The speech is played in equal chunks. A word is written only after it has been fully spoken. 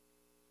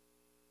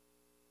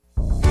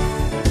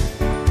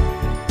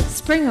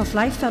Spring of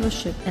Life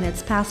Fellowship and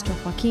its pastor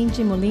Joaquin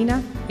G.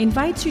 Molina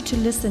invites you to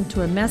listen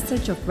to a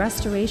message of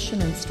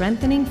restoration and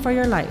strengthening for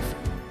your life.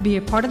 Be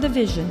a part of the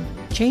vision,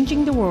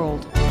 changing the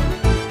world.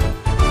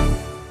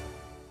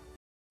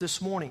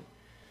 This morning,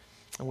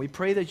 and we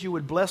pray that you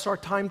would bless our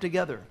time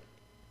together,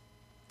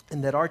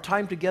 and that our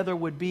time together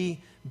would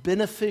be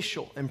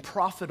beneficial and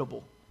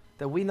profitable,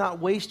 that we not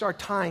waste our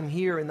time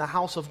here in the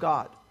house of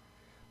God.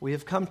 We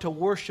have come to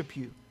worship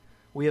you.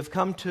 We have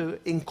come to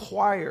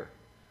inquire.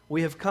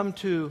 We have come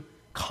to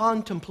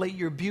contemplate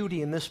your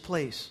beauty in this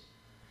place.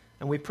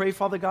 And we pray,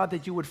 Father God,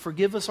 that you would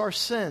forgive us our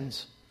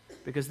sins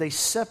because they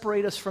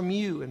separate us from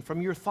you and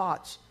from your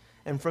thoughts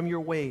and from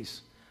your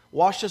ways.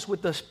 Wash us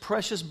with the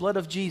precious blood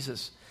of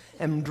Jesus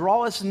and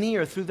draw us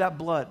near through that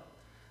blood,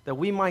 that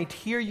we might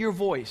hear your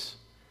voice,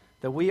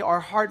 that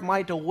our heart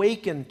might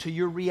awaken to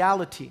your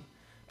reality,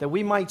 that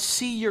we might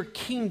see your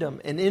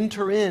kingdom and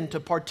enter in to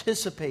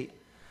participate.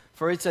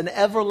 For it's an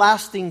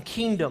everlasting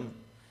kingdom,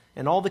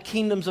 and all the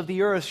kingdoms of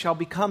the earth shall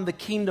become the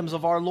kingdoms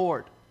of our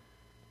Lord.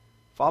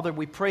 Father,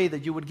 we pray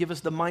that you would give us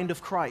the mind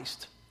of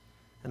Christ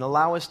and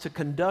allow us to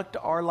conduct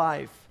our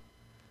life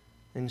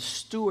in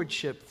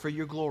stewardship for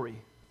your glory.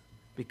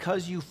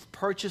 Because you've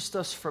purchased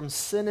us from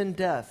sin and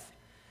death,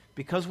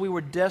 because we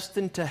were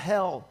destined to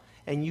hell,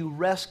 and you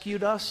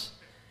rescued us,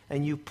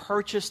 and you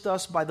purchased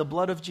us by the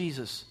blood of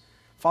Jesus.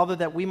 Father,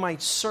 that we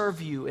might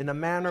serve you in a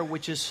manner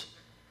which is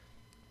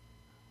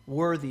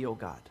worthy, O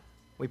God.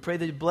 We pray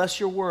that you bless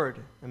your word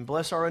and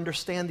bless our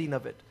understanding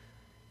of it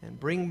and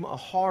bring a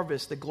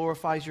harvest that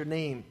glorifies your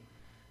name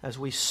as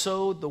we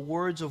sow the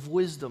words of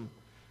wisdom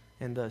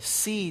and the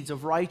seeds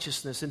of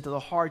righteousness into the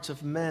hearts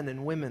of men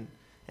and women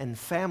and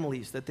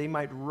families, that they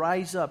might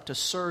rise up to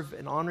serve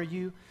and honor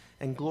you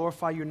and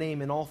glorify your name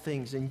in all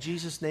things. In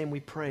Jesus' name we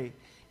pray.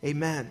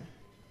 Amen.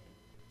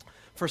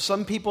 For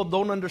some people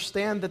don't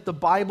understand that the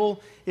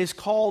Bible is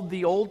called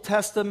the Old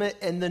Testament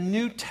and the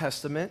New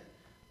Testament.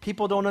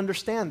 People don't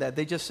understand that.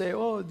 They just say,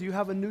 oh, do you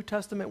have a New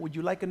Testament? Would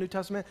you like a New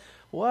Testament?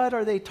 What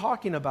are they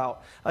talking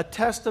about? A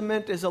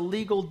testament is a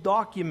legal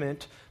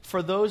document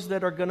for those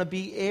that are going to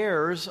be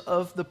heirs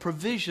of the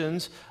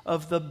provisions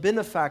of the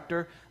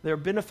benefactor. They're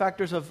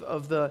benefactors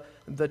of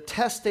the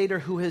testator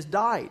who has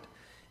died.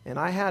 And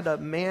I had a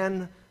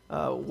man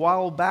a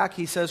while back,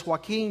 he says,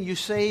 Joaquin, you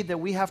say that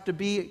we have to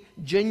be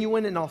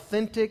genuine and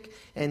authentic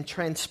and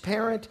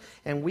transparent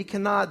and we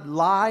cannot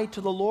lie to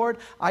the Lord.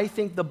 I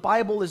think the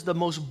Bible is the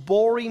most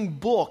boring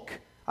book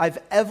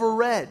I've ever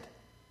read.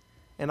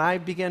 And I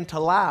began to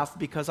laugh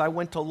because I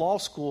went to law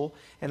school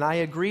and I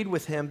agreed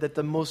with him that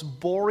the most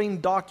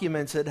boring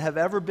documents that have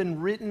ever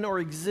been written or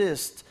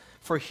exist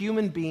for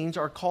human beings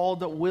are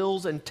called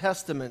wills and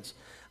testaments.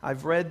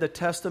 I've read the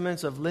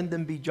testaments of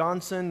Lyndon B.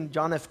 Johnson,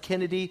 John F.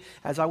 Kennedy,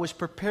 as I was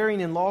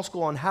preparing in law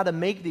school on how to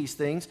make these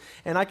things.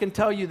 And I can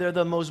tell you they're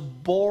the most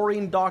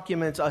boring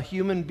documents a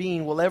human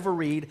being will ever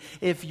read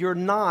if you're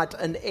not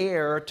an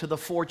heir to the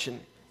fortune.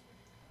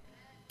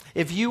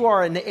 If you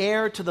are an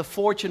heir to the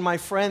fortune, my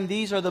friend,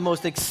 these are the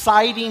most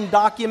exciting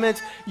documents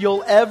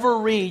you'll ever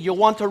read. You'll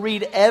want to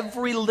read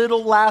every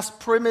little last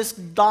premise,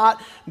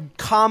 dot,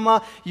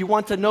 comma. You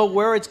want to know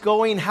where it's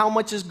going, how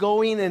much is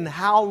going, and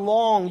how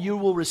long you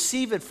will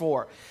receive it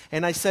for.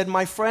 And I said,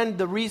 my friend,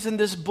 the reason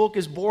this book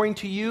is boring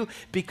to you,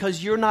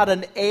 because you're not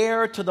an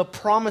heir to the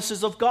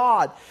promises of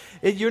God.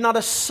 You're not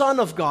a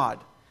son of God.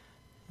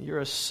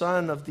 You're a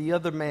son of the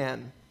other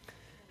man.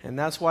 And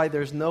that's why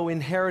there's no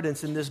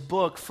inheritance in this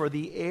book for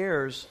the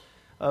heirs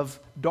of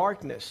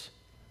darkness.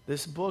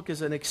 This book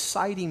is an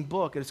exciting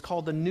book. It's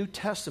called the New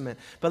Testament.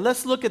 But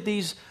let's look at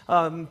these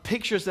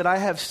pictures that I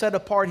have set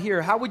apart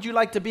here. How would you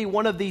like to be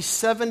one of these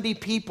 70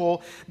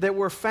 people that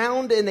were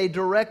found in a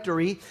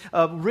directory?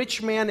 A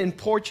rich man in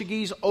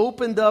Portuguese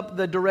opened up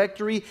the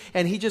directory,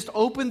 and he just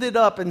opened it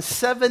up in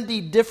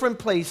 70 different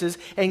places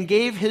and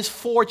gave his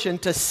fortune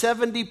to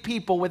 70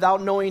 people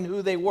without knowing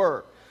who they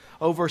were.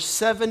 Over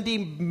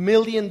 $70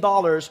 million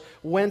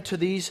went to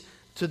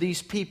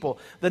these people.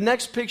 The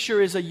next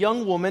picture is a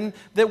young woman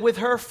that with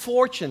her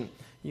fortune,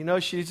 you know,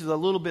 she's a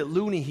little bit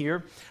loony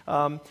here.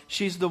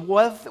 She's the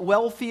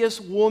wealthiest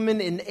woman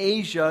in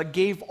Asia,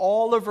 gave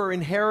all of her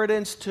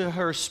inheritance to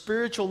her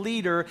spiritual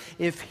leader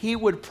if he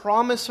would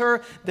promise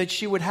her that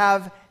she would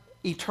have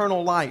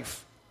eternal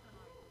life.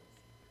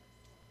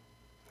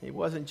 It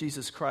wasn't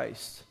Jesus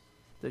Christ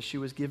that she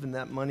was given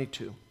that money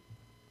to.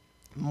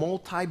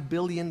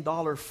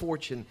 Multi-billion-dollar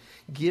fortune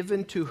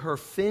given to her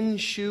Feng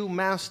Shui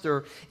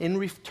master in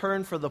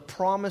return for the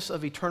promise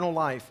of eternal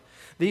life.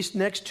 These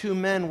next two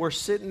men were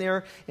sitting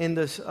there in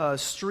the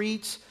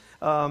streets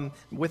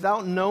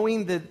without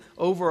knowing that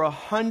over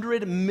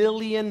 100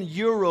 million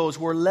euros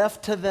were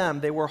left to them.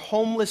 They were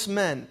homeless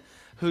men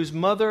whose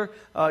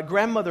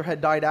grandmother had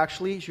died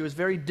actually. She was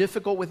very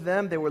difficult with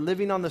them. They were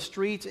living on the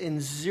streets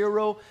in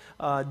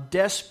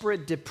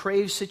desperate,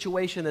 depraved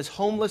situation as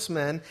homeless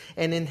men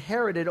and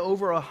inherited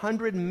over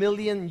 100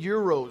 million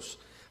euros.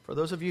 For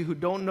those of you who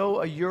don't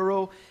know, a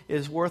euro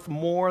is worth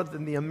more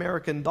than the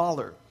American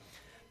dollar.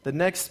 The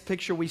next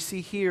picture we see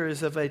here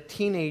is of a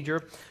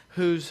teenager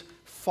whose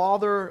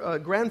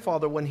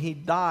grandfather, when he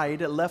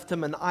died, left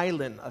him an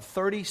island, a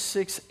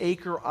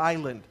 36-acre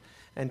island,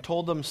 and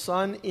told him,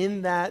 son,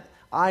 in that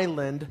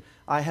island,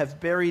 I have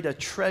buried a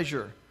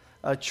treasure.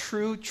 A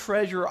true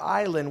treasure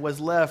island was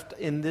left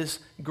in this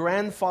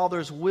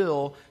grandfather's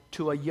will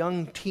to a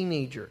young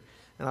teenager.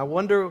 And I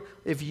wonder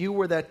if you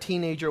were that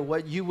teenager,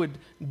 what you would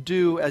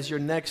do as your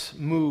next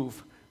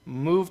move.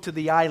 Move to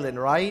the island,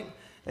 right?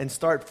 And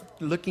start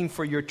looking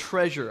for your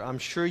treasure. I'm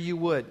sure you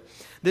would.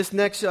 This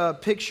next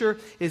picture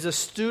is a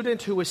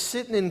student who was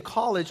sitting in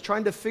college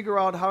trying to figure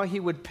out how he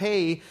would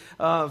pay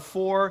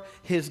for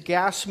his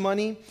gas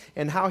money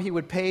and how he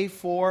would pay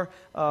for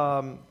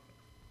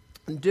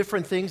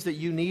different things that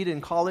you need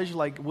in college,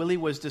 like Willie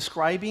was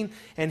describing.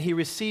 And he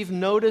received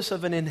notice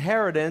of an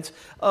inheritance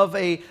of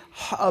a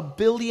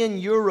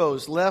billion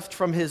euros left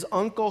from his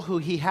uncle who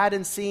he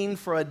hadn't seen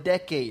for a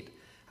decade.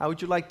 How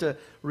would you like to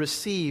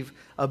receive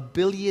a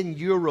billion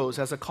euros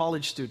as a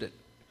college student?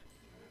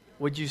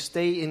 Would you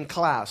stay in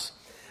class?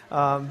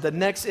 The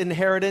next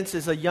inheritance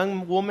is a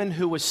young woman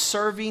who was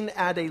serving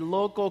at a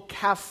local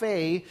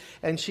cafe,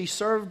 and she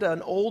served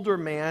an older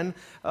man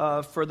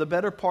for the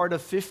better part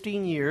of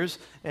 15 years,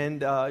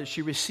 and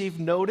she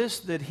received notice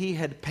that he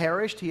had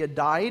perished, he had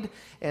died,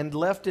 and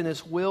left in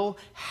his will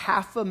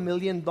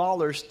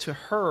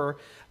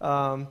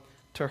 $500,000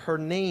 to her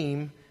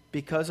name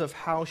because of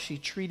how she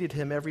treated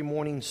him every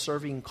morning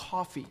serving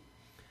coffee.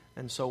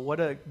 And so what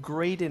a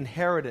great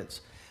inheritance.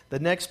 The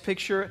next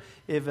picture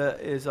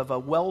is of a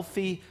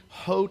wealthy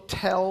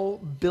hotel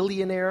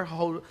billionaire,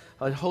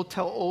 a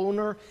hotel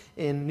owner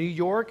in New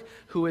York,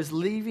 who is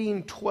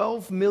leaving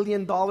 $12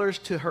 million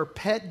to her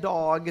pet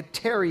dog,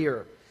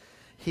 Terrier.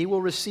 He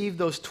will receive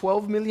those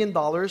 $12 million.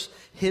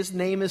 His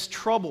name is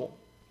Trouble.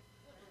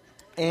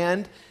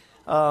 And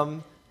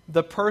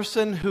the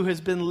person who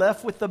has been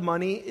left with the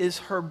money is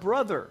her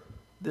brother.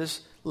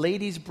 This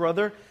lady's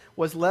brother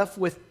was left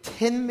with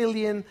 $10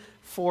 million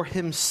for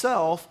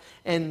himself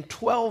and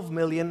 $12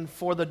 million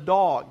for the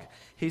dog.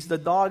 He's the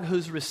dog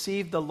who's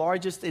received the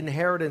largest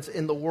inheritance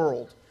in the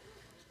world.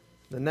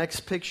 The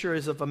next picture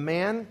is of a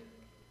man,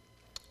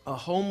 a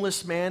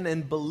homeless man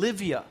in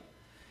Bolivia.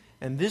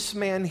 And this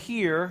man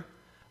here,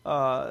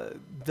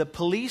 the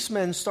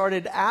policemen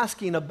started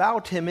asking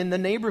about him in the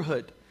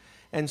neighborhood.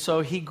 And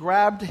so he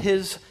grabbed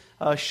his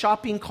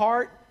shopping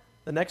cart.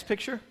 The next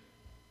picture.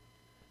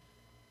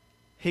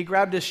 He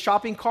grabbed his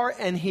shopping cart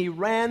and he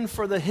ran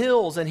for the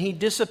hills and he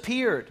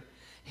disappeared.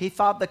 He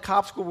thought the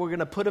cops were going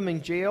to put him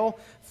in jail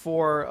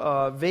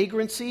for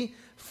vagrancy,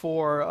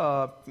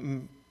 for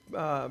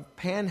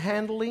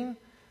panhandling,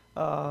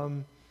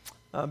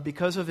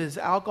 because of his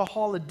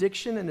alcohol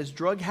addiction and his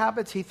drug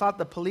habits. He thought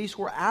the police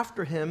were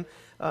after him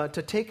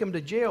to take him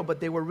to jail,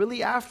 but they were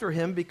really after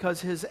him because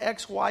his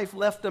ex-wife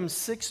left him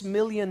 $6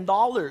 million.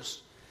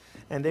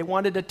 And they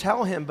wanted to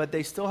tell him, but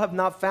they still have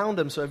not found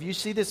him. So if you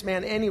see this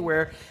man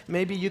anywhere,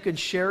 maybe you can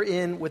share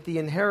in with the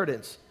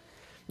inheritance.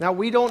 Now,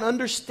 we don't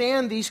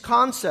understand these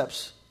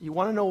concepts. You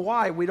want to know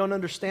why we don't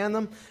understand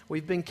them?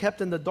 We've been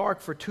kept in the dark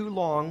for too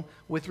long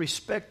with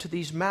respect to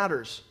these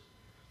matters.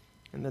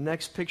 And the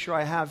next picture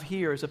I have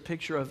here is a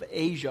picture of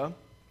Asia.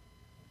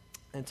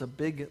 And it's a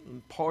big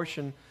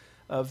portion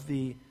of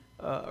the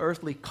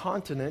earthly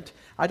continent.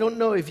 I don't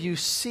know if you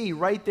see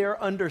right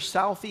there under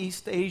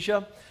Southeast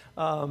Asia,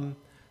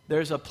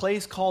 there's a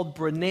place called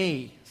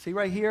Brunei. See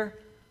right here?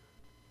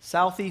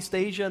 Southeast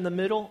Asia in the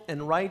middle,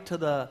 and right to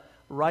the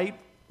right,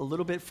 a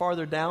little bit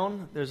farther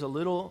down, there's a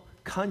little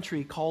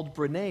country called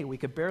Brunei. We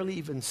could barely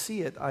even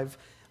see it.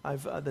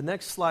 The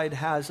next slide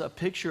has a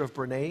picture of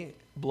Brunei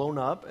blown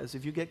up. As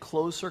if you get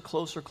closer,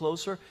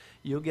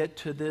 you'll get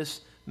to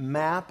this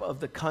map of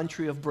the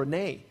country of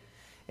Brunei.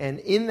 And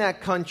in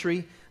that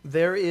country,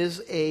 there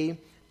is a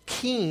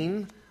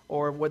king,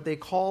 or what they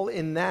call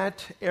in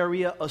that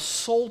area a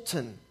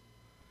sultan.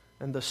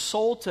 And the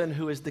sultan,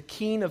 who is the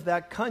king of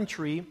that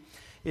country,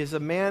 is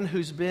a man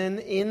who's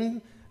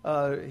been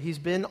he's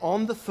been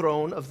on the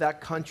throne of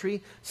that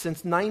country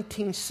since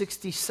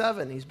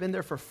 1967. He's been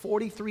there for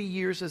 43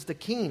 years as the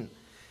king.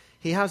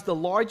 He has the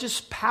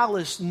largest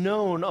palace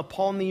known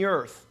upon the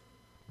earth.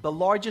 The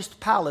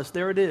largest palace,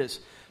 there it is.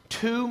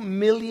 2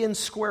 million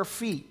square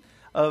feet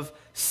of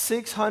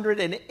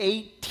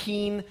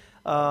 618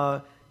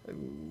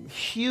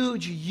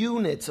 huge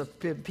units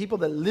of people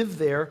that live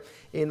there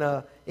in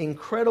an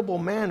incredible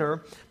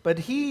manner. But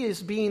he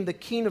is being the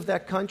king of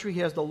that country. He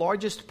has the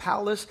largest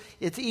palace.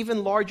 It's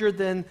even larger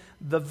than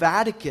the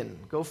Vatican.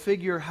 Go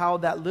figure how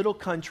that little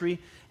country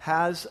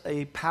has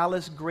a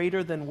palace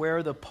greater than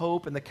where the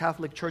Pope and the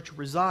Catholic Church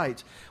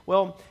resides.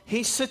 Well,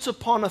 he sits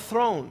upon a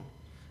throne,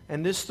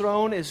 and this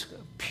throne is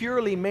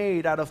purely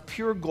made out of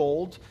pure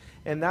gold.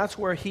 And that's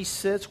where he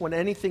sits when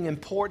anything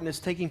important is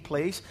taking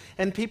place.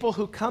 And people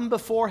who come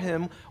before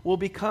him will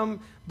become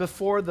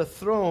before the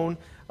throne.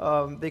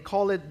 They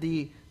call it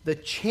the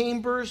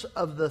chambers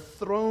of the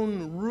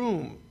throne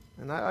room.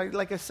 And I,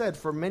 like I said,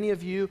 for many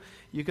of you,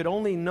 you could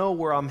only know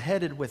where I'm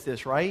headed with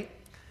this, right?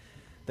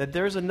 That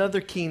there's another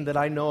king that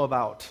I know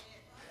about.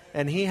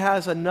 And he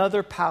has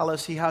another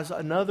palace. He has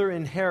another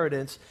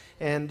inheritance.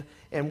 And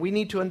we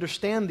need to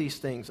understand these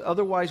things.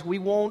 Otherwise,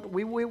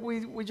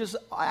 we just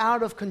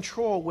out of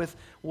control with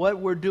what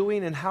we're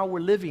doing and how we're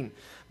living.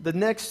 The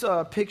next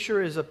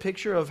picture is a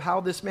picture of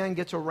how this man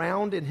gets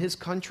around in his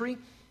country.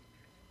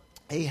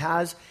 He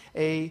has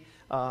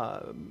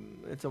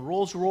it's a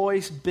Rolls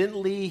Royce,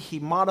 Bentley. He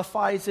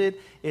modifies it.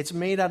 It's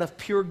made out of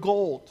pure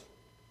gold.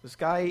 This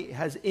guy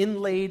has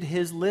inlaid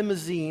his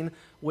limousine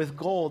with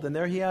gold, and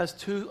there he has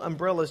 2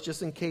 umbrellas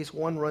just in case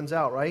one runs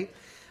out, right?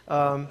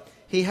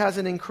 He has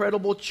an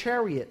incredible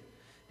chariot.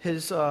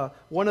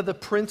 One of the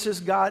princes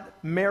got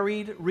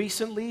married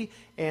recently,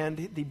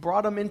 and he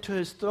brought him into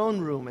his throne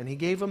room, and he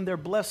gave them their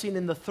blessing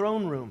in the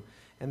throne room.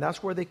 And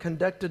that's where they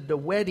conducted the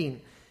wedding,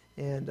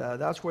 and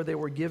that's where they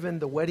were given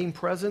the wedding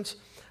presents.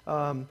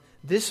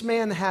 This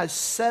man has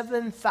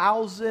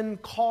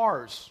 7,000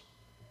 cars.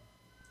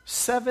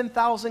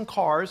 7,000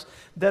 cars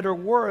that are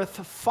worth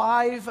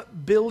 $5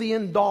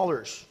 billion.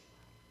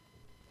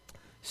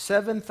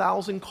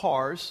 7,000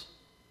 cars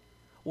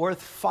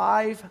worth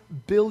 $5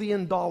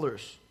 billion.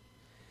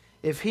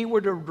 If he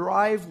were to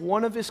drive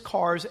one of his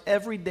cars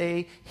every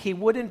day, he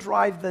wouldn't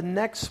drive the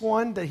next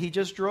one that he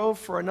just drove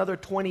for another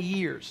 20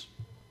 years.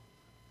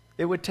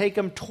 It would take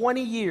him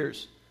 20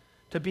 years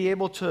to be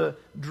able to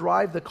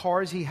drive the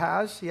cars he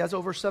has. He has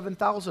over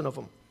 7,000 of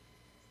them.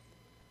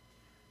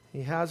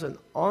 He has an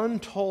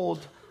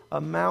untold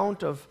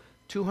amount of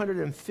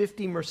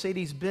 250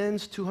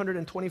 Mercedes-Benz,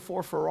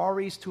 224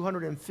 Ferraris,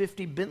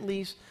 250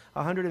 Bentleys,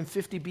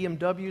 150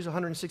 BMWs,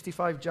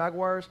 165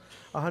 Jaguars,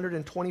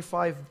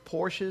 125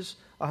 Porsches,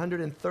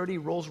 130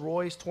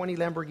 Rolls-Royce, 20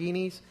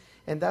 Lamborghinis,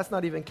 and that's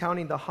not even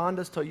counting the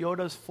Hondas,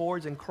 Toyotas,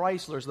 Fords, and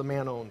Chryslers the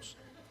man owns.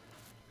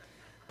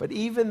 But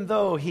even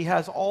though he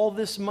has all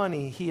this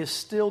money, he is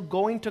still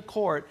going to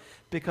court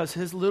because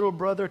his little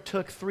brother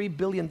took $3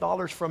 billion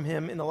from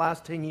him in the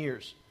last 10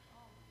 years.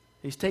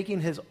 He's taking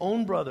his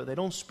own brother. They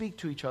don't speak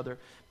to each other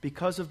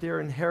because of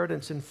their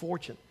inheritance and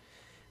fortune.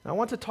 And I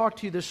want to talk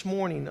to you this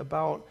morning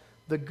about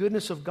the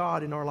goodness of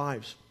God in our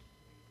lives.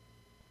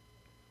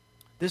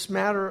 This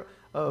matter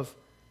of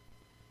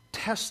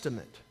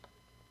testament.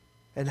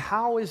 And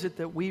how is it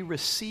that we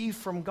receive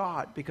from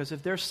God? Because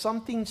if there's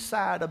something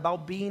sad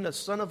about being a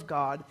son of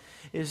God,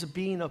 is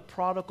being a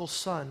prodigal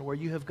son, where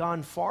you have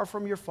gone far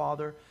from your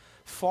father,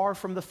 far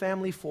from the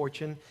family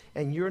fortune,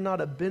 and you're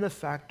not a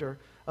benefactor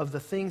of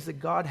the things that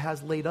God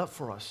has laid up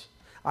for us.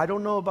 I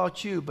don't know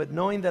about you, but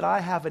knowing that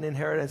I have an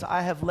inheritance,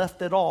 I have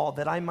left it all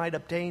that I might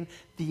obtain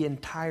the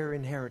entire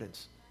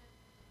inheritance.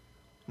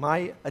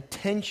 My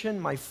attention,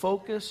 my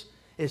focus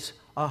is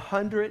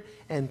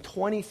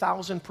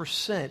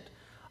 120,000%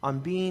 on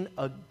being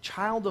a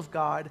child of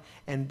God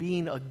and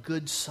being a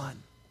good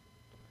son.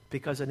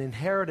 Because an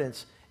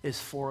inheritance is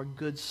for a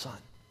good son,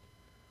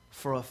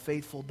 for a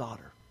faithful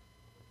daughter.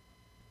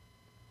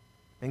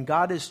 And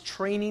God is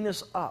training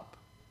us up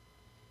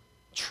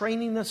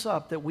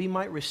that we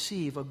might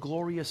receive a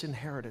glorious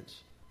inheritance.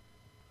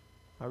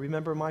 I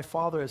remember my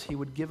father, as he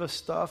would give us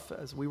stuff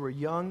as we were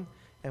young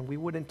and we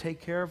wouldn't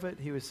take care of it,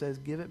 he would say,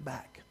 give it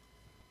back.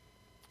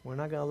 We're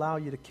not going to allow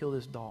you to kill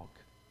this dog.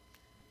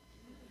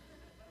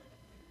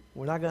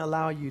 We're not going to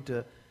allow you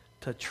to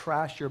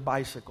trash your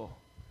bicycle.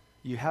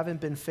 You haven't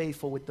been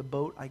faithful with the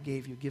boat I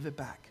gave you. Give it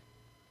back.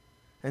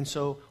 And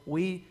so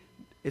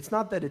it's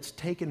not that it's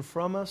taken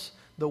from us.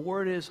 The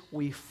word is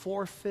we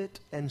forfeit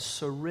and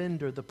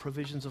surrender the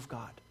provisions of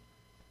God.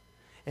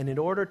 And in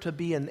order to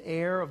be an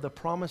heir of the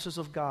promises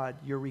of God,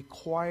 you're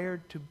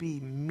required to be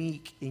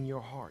meek in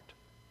your heart.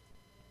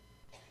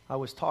 I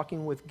was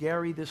talking with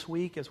Gary this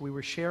week as we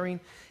were sharing,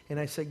 and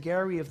I said,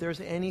 Gary, if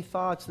there's any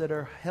thoughts that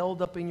are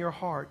held up in your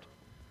heart,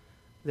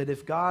 that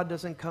if God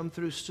doesn't come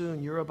through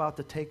soon, you're about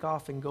to take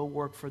off and go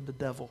work for the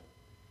devil.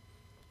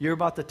 You're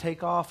about to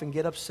take off and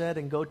get upset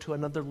and go to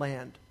another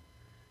land.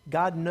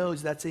 God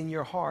knows that's in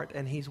your heart,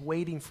 and He's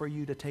waiting for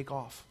you to take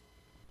off.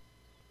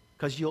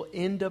 Because you'll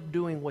end up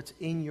doing what's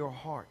in your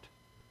heart.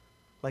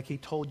 Like He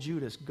told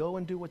Judas, go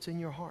and do what's in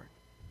your heart.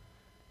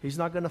 He's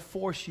not going to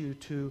force you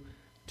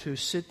to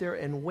sit there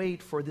and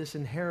wait for this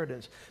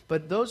inheritance.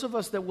 But those of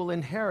us that will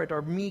inherit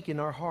are meek in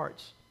our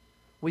hearts.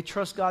 We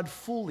trust God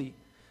fully.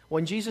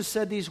 When Jesus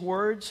said these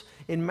words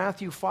in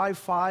Matthew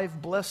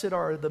 5:5, blessed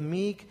are the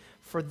meek,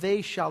 for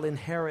they shall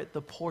inherit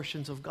the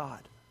portions of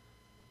God.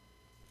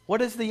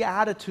 What is the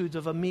attitudes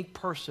of a meek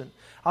person?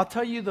 I'll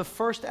tell you the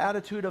first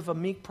attitude of a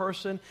meek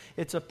person.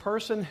 It's a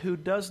person who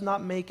does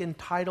not make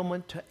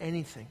entitlement to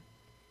anything.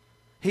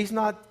 He's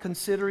not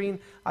considering,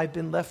 I've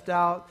been left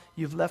out,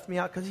 you've left me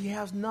out, because he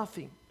has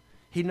nothing.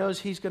 He knows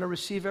he's going to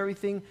receive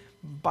everything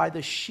by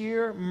the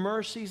sheer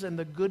mercies and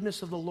the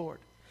goodness of the Lord.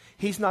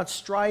 He's not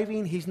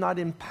striving, he's not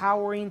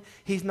empowering,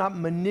 he's not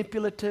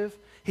manipulative,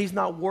 he's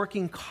not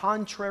working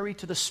contrary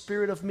to the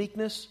spirit of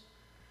meekness.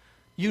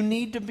 You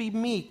need to be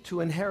meek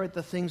to inherit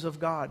the things of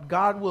God.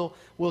 God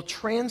will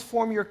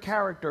transform your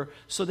character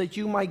so that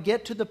you might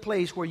get to the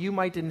place where you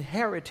might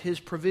inherit His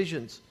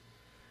provisions.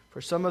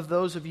 For some of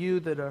those of you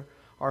that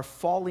are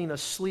falling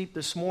asleep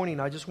this morning,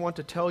 I just want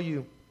to tell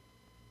you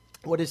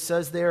what it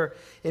says there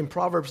in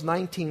Proverbs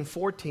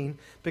 19:14,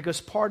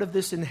 because part of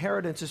this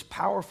inheritance is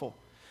powerful.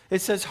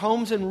 It says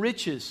homes and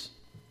riches,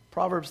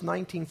 Proverbs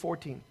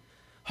 19:14.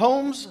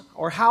 Homes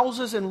or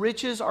houses and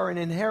riches are an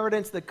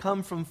inheritance that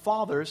come from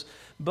fathers,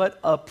 but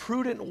a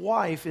prudent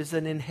wife is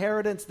an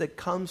inheritance that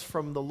comes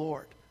from the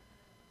Lord.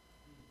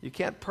 You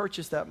can't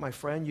purchase that, my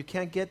friend. You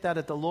can't get that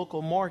at the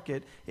local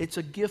market. It's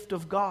a gift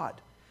of God.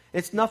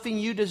 It's nothing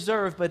you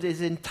deserve, but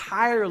is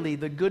entirely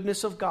the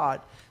goodness of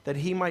God that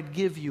He might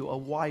give you a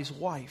wise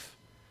wife.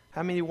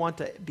 How many want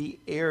to be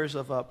heirs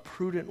of a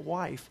prudent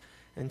wife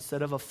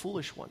instead of a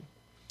foolish one?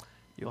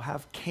 You'll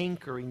have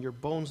canker in your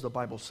bones, the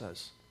Bible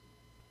says.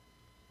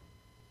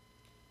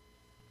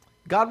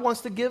 God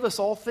wants to give us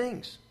all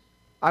things.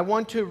 I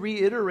want to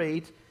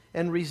reiterate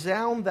and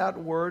resound that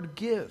word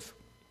give.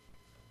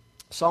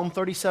 Psalm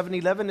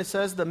 37:11, it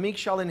says, the meek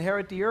shall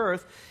inherit the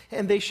earth,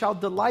 and they shall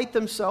delight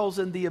themselves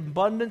in the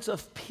abundance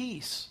of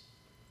peace.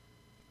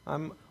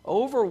 I'm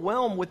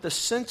overwhelmed with the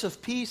sense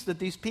of peace that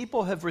these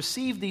people have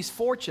received these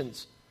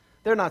fortunes.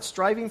 They're not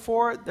striving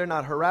for it. They're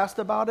not harassed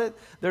about it.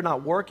 They're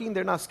not working.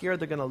 They're not scared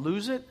they're going to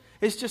lose it.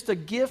 It's just a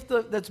gift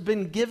that's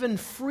been given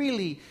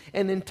freely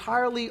and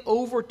entirely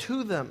over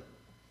to them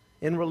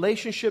in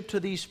relationship to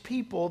these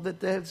people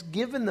that has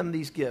given them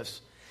these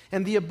gifts.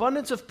 And the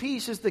abundance of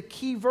peace is the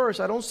key verse.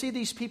 I don't see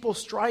these people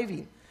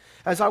striving.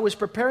 As I was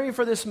preparing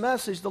for this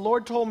message, the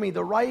Lord told me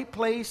the right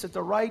place at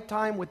the right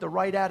time with the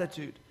right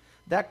attitude.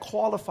 That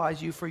qualifies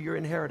you for your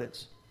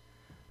inheritance.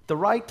 The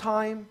right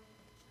time,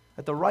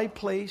 at the right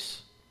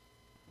place,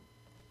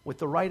 with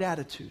the right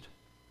attitude.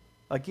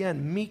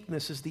 Again,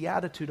 meekness is the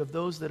attitude of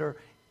those that are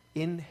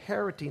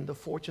inheriting the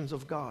fortunes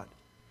of God.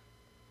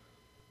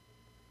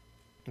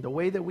 The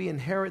way that we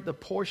inherit the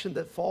portion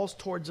that falls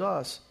towards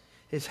us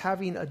is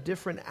having a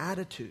different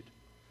attitude.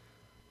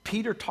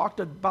 Peter talked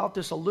about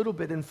this a little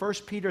bit in 1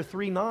 Peter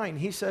 3:9.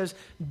 He says,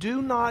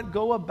 do not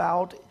go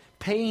about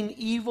paying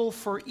evil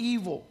for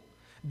evil.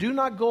 Do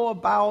not go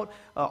about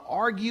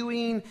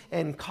arguing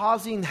and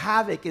causing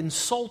havoc,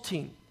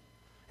 insulting.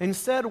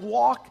 Instead,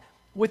 walk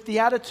with the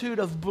attitude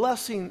of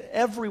blessing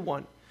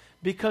everyone,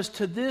 because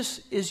to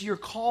this is your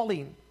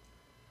calling,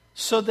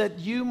 so that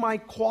you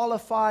might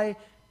qualify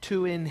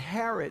to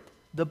inherit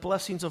the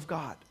blessings of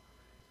God.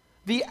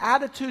 The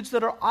attitudes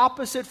that are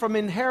opposite from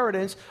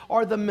inheritance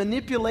are the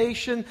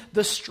manipulation,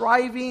 the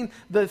striving,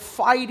 the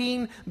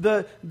fighting,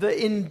 the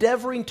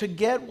endeavoring to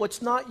get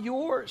what's not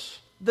yours,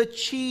 the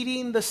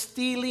cheating, the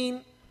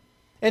stealing.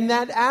 And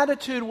that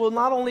attitude will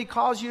not only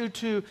cause you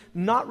to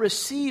not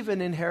receive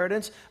an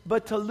inheritance,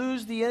 but to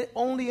lose the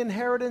only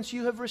inheritance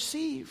you have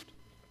received.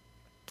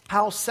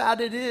 How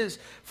sad it is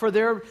for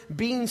there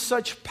being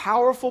such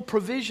powerful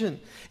provision.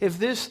 If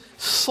this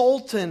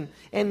sultan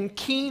and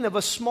king of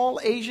a small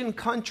Asian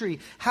country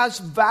has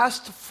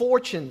vast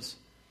fortunes,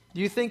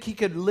 do you think he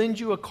could lend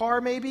you a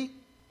car maybe?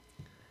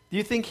 Do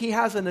you think he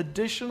has an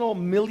additional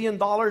 $1 million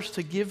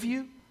to give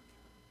you?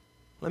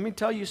 Let me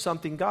tell you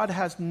something. God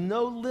has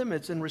no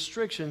limits and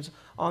restrictions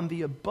on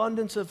the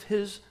abundance of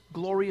His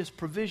glorious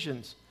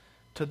provisions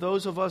to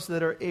those of us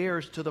that are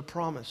heirs to the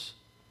promise.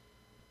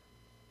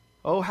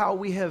 Oh, how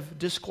we have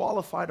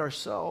disqualified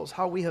ourselves,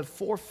 how we have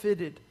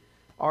forfeited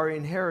our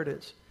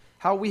inheritance,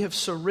 how we have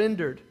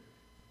surrendered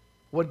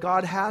what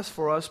God has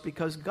for us,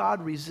 because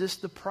God resists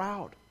the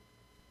proud.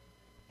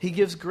 He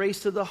gives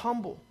grace to the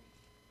humble.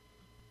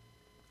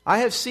 I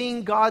have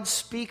seen God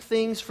speak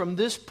things from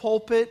this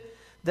pulpit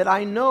that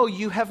I know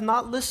you have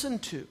not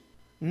listened to.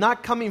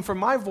 Not coming from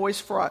my voice,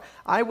 for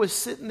I was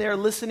sitting there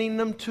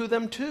listening to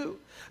them too.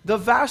 The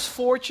vast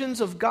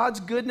fortunes of God's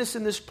goodness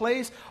in this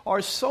place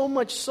are so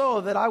much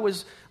so that I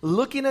was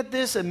looking at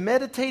this and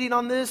meditating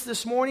on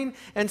this morning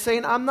and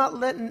saying, I'm not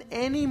letting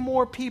any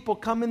more people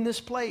come in this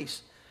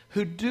place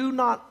who do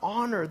not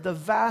honor the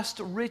vast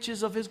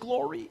riches of His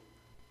glory.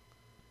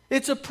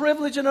 It's a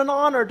privilege and an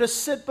honor to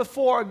sit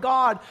before a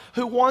God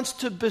who wants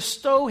to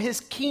bestow His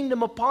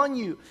kingdom upon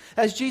you.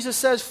 As Jesus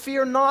says,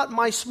 fear not,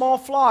 my small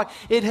flock.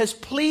 It has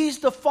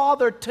pleased the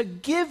Father to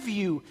give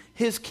you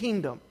His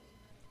kingdom.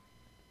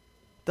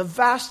 The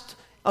vast,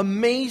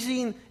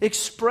 amazing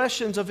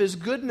expressions of His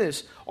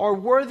goodness are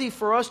worthy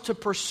for us to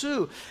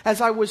pursue. As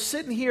I was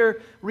sitting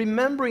here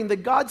remembering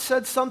that God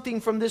said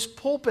something from this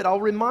pulpit, I'll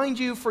remind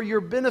you for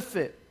your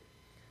benefit.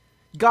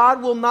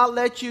 God will not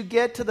let you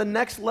get to the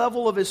next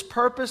level of His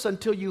purpose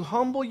until you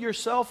humble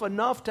yourself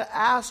enough to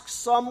ask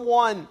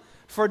someone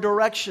for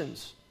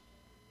directions.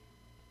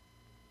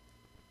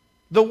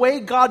 The way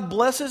God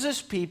blesses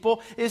His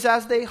people is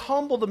as they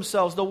humble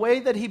themselves. The way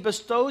that He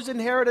bestows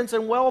inheritance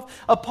and wealth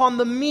upon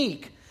the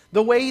meek.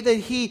 The way that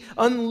He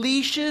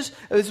unleashes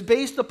is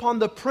based upon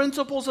the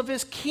principles of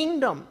His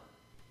kingdom.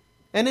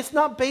 And it's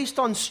not based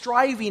on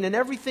striving and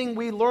everything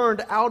we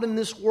learned out in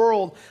this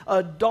world,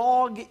 a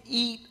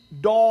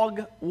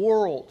dog-eat-dog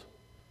world.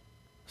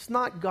 It's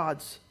not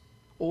God's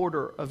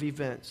order of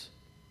events.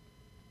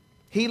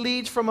 He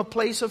leads from a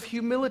place of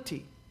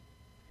humility.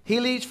 He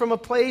leads from a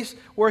place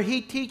where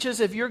He teaches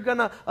if you're going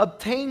to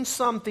obtain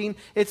something,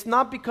 it's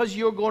not because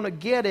you're going to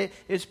get it,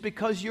 it's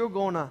because you're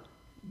going to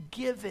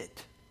give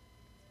it.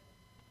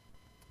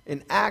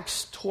 In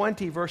Acts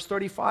 20, verse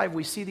 35,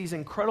 we see these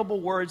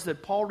incredible words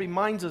that Paul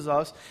reminds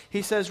us.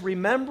 He says,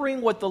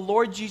 remembering what the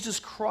Lord Jesus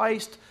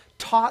Christ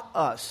taught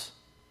us,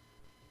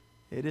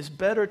 it is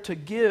better to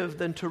give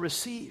than to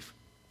receive.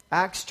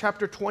 Acts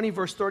chapter 20,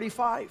 verse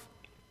 35.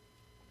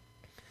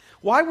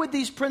 Why would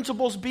these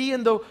principles be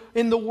in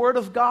the Word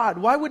of God?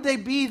 Why would they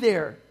be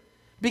there?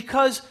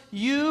 Because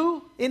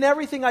you, in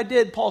everything I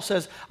did, Paul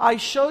says, I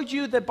showed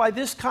you that by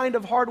this kind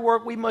of hard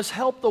work we must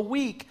help the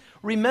weak,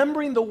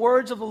 remembering the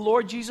words of the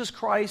Lord Jesus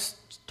Christ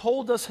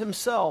told us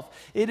himself,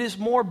 it is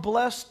more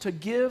blessed to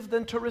give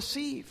than to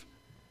receive.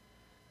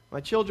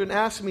 My children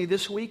asked me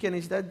this weekend,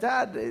 he said,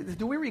 Dad,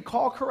 do we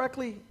recall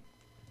correctly?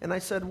 And I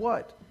said,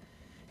 what?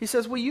 He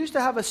says, we used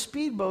to have a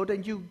speedboat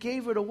and you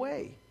gave it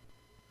away.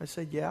 I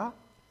said, yeah.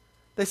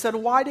 They said,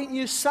 why didn't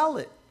you sell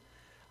it?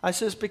 I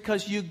says,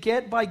 because you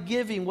get by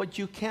giving what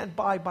you can't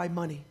buy by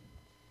money.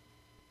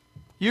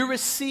 You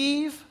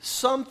receive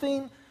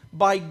something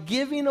by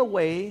giving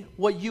away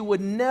what you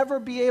would never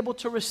be able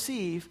to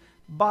receive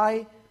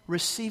by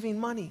receiving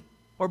money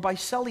or by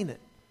selling it.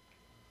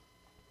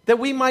 That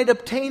we might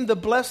obtain the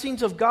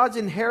blessings of God's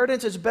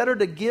inheritance, it's better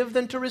to give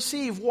than to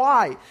receive.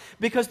 Why?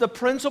 Because the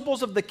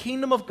principles of the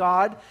kingdom of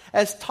God,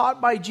 as taught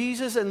by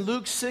Jesus in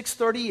Luke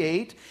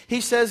 6:38,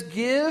 he says,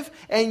 give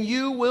and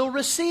you will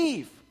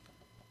receive.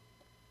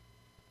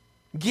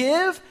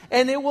 Give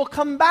and it will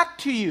come back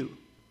to you.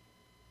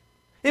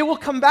 It will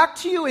come back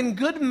to you in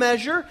good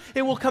measure.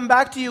 It will come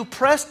back to you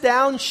pressed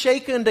down,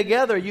 shaken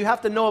together. You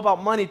have to know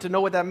about money to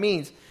know what that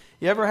means.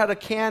 You ever had a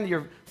can,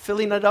 you're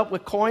filling it up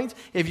with coins?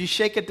 If you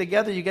shake it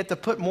together, you get to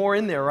put more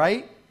in there,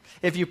 right?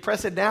 If you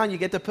press it down, you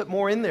get to put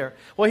more in there.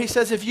 Well, he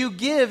says, if you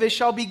give, it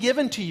shall be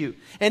given to you.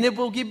 And it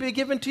will be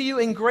given to you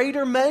in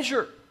greater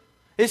measure.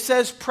 It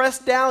says,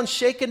 pressed down,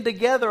 shaken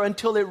together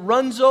until it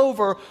runs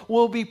over,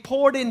 will be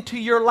poured into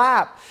your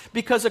lap.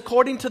 Because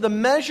according to the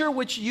measure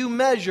which you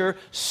measure,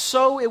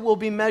 so it will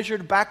be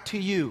measured back to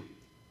you.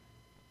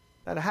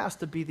 That has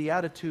to be the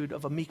attitude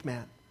of a meek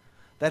man.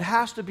 That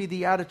has to be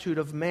the attitude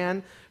of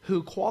man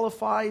who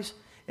qualifies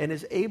and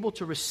is able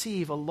to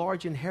receive a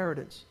large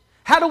inheritance.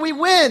 How do we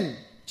win?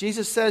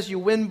 Jesus says you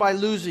win by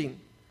losing.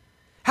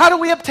 How do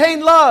we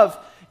obtain love?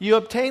 You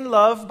obtain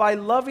love by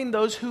loving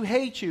those who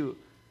hate you.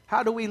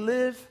 How do we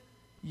live?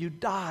 You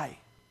die.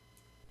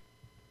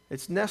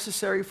 It's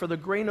necessary for the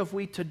grain of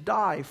wheat to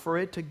die for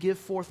it to give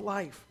forth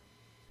life.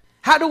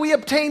 How do we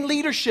obtain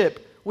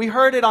leadership? We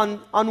heard it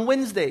on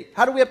Wednesday.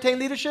 How do we obtain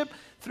leadership?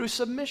 Through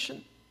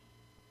submission.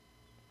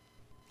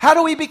 How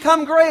do we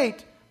become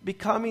great?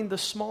 Becoming the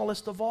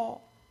smallest of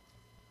all.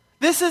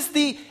 This is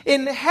the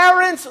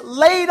inheritance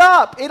laid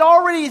up. It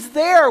already is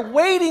there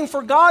waiting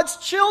for God's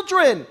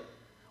children.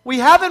 We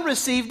haven't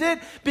received it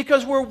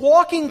because we're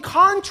walking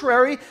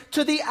contrary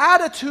to the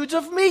attitudes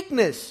of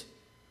meekness.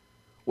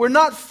 We're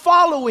not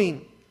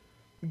following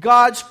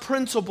God's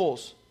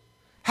principles.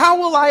 How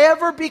will I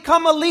ever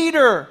become a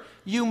leader?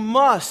 You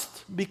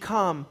must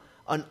become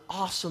an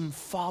awesome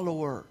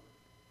follower.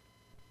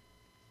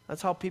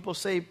 That's how people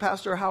say,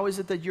 Pastor, how is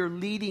it that you're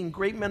leading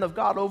great men of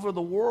God over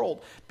the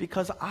world?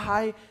 Because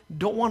I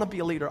don't want to be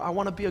a leader. I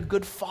want to be a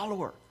good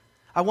follower.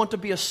 I want to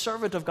be a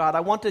servant of God. I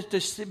want it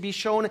to be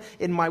shown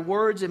in my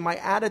words, in my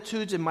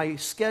attitudes, in my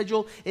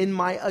schedule, in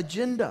my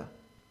agenda.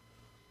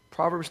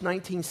 Proverbs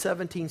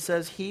 19:17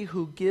 says, he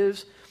who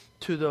gives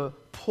to the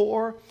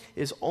poor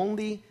is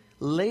only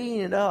laying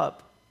it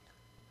up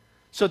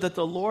so that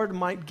the Lord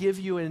might give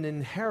you an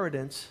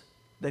inheritance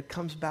that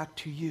comes back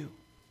to you.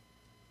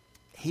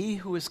 He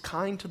who is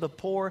kind to the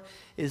poor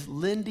is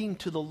lending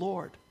to the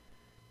Lord.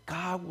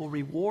 God will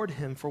reward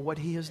him for what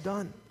he has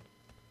done.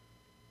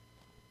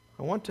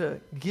 I want to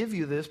give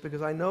you this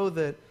because I know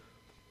that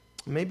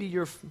maybe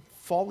you're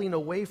falling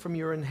away from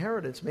your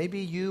inheritance. Maybe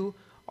you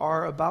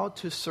are about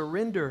to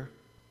surrender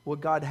what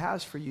God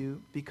has for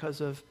you because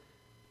of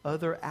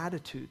other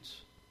attitudes.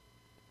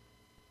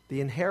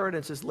 The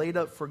inheritance is laid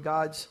up for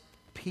God's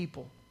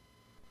people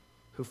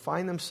who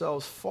find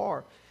themselves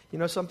far. You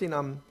know something,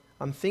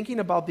 I'm thinking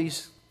about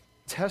these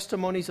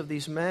testimonies of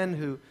these men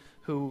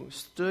who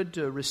stood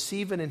to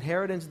receive an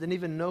inheritance, didn't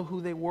even know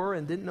who they were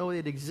and didn't know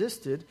it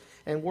existed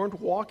and weren't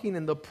walking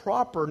in the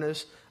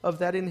properness of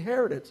that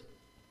inheritance.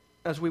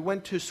 As we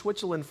went to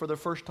Switzerland for the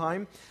first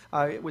time,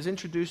 I was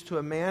introduced to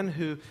a man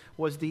who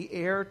was the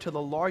heir to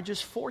the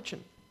largest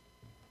fortune.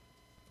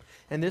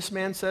 And this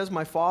man says,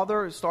 my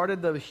father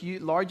started the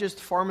largest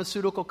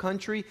pharmaceutical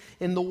country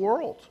in the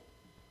world.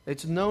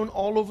 It's known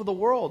all over the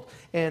world.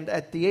 And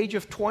at the age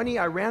of 20,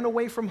 I ran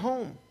away from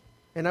home.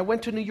 And I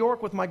went to New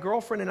York with my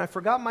girlfriend, and I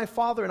forgot my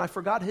father, and I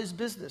forgot his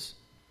business.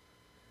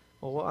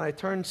 Well, when I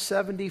turned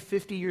 70,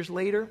 50 years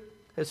later,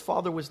 his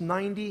father was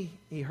 90.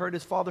 He heard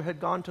his father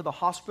had gone to the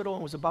hospital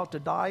and was about to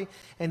die.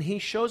 And he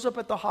shows up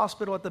at the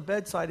hospital at the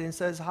bedside and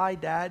says, hi,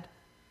 Dad.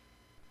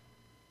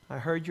 I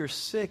heard you're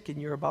sick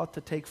and you're about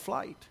to take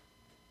flight.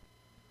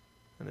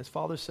 And his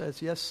father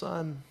says, yes,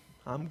 son,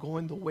 I'm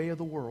going the way of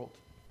the world.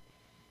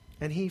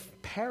 And he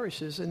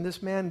perishes, and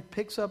this man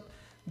picks up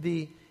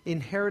the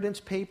inheritance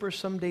papers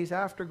some days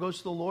after, goes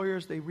to the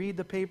lawyers, they read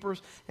the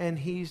papers, and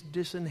he's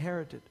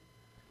disinherited.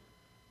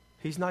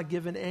 He's not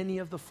given any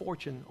of the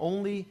fortune,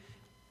 only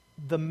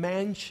the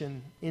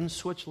mansion in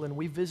Switzerland.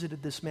 We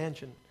visited this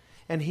mansion.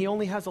 And he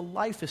only has a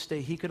life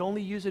estate. He could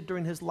only use it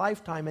during his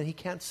lifetime, and he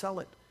can't sell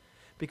it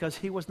because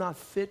he was not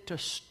fit to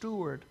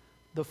steward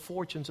the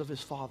fortunes of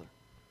his father.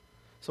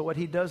 So what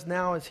he does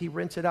now is he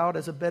rents it out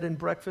as a bed and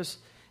breakfast,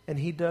 and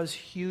he does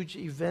huge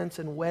events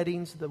and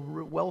weddings. The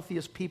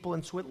wealthiest people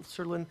in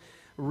Switzerland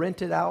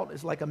rent it out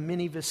as like a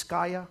mini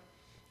Vizcaya,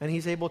 and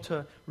he's able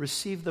to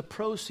receive the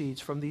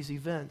proceeds from these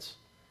events.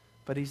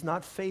 But he's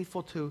not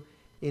faithful to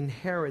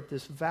inherit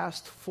this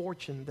vast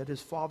fortune that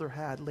his father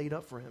had laid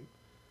up for him.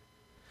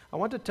 I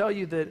want to tell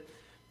you that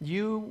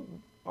you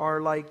are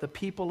like the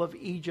people of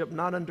Egypt,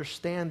 not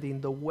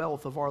understanding the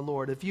wealth of our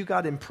Lord. If you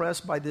got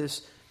impressed by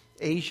this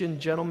Asian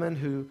gentleman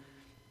who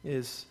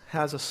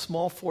has a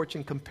small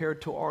fortune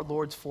compared to our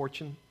Lord's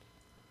fortune,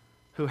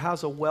 who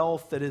has a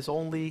wealth that is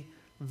only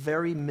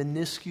very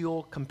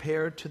minuscule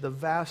compared to the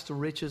vast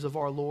riches of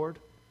our Lord,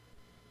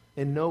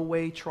 in no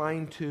way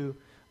trying to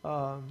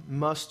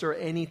muster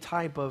any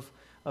type of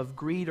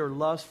greed or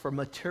lust for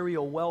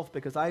material wealth,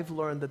 because I've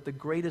learned that the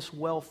greatest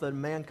wealth that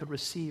man could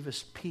receive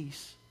is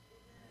peace.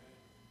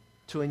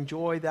 To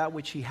enjoy that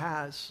which he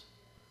has,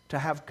 to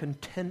have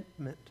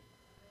contentment,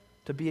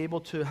 to be able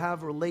to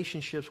have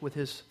relationships with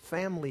his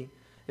family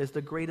is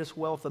the greatest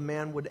wealth a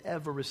man would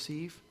ever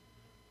receive.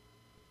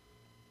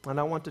 And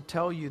I want to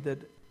tell you that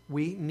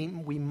we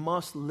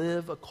must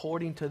live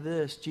according to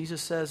this.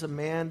 Jesus says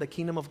the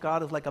kingdom of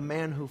God is like a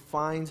man who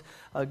finds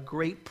a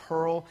great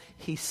pearl.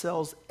 He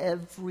sells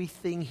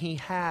everything he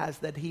has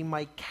that he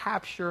might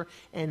capture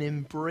and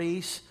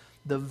embrace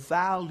the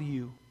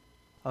value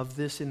of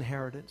this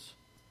inheritance.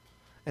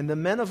 And the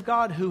men of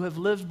God who have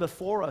lived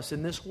before us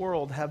in this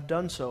world have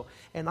done so.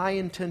 And I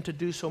intend to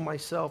do so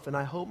myself. And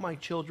I hope my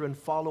children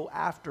follow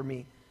after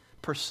me,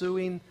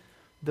 pursuing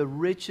the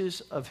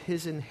riches of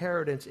his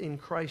inheritance in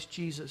Christ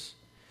Jesus.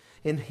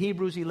 In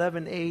Hebrews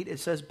 11:8, it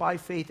says, by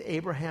faith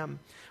Abraham,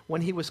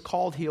 when he was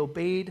called, he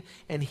obeyed,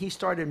 and he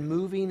started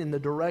moving in the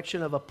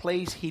direction of a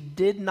place he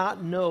did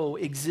not know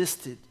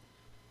existed.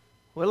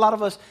 Well, a lot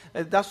of us,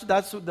 that's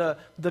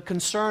the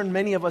concern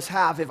many of us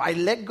have. If I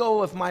let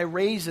go of my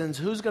raisins,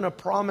 who's going to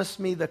promise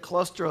me the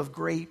cluster of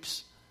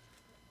grapes?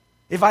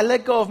 If I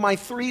let go of my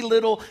 3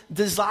 little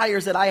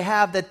desires that I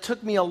have that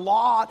took me a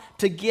lot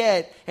to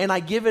get, and I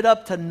give it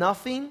up to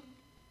nothing?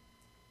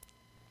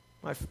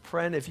 My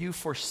friend, if you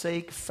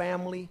forsake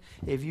family,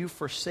 if you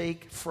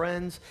forsake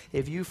friends,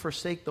 if you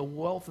forsake the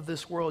wealth of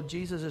this world,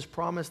 Jesus has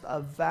promised a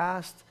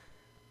vast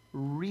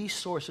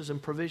resources and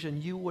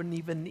provision you wouldn't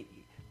even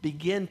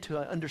begin to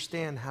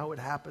understand how it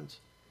happens.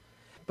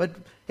 But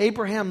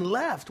Abraham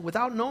left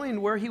without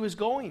knowing where he was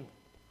going.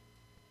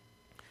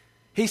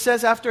 He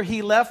says after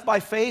he left by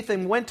faith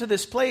and went to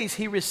this place,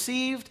 he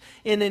received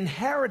an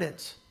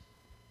inheritance.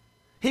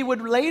 He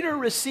would later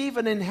receive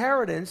an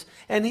inheritance,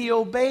 and he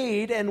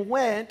obeyed and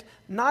went,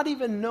 not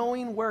even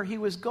knowing where he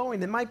was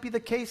going. It might be the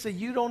case that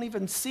you don't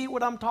even see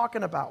what I'm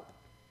talking about.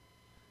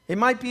 It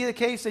might be the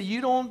case that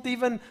you don't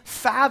even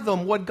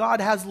fathom what God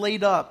has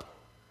laid up.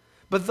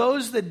 But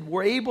those that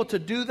were able to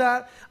do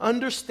that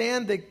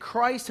understand that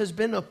Christ has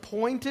been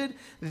appointed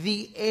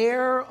the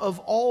heir of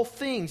all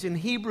things. In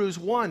Hebrews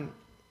 1,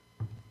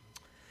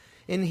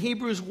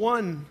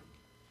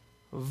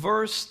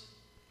 verse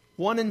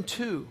 1 and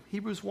 2,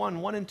 Hebrews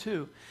 1 and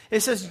 2,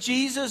 it says,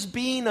 Jesus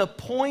being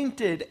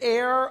appointed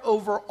heir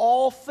over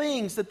all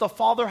things that the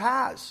Father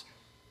has.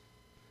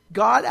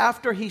 God,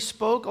 after he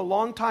spoke a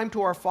long time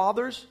to our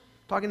fathers,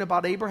 talking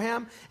about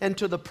Abraham, and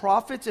to the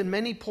prophets in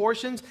many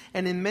portions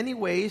and in many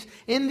ways,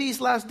 in these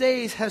last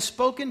days has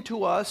spoken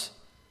to us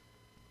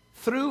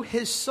through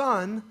his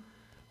Son,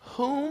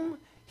 whom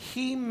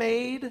he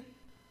made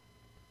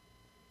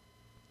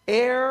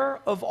heir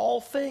of all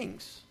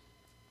things.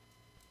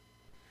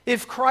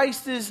 If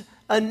Christ is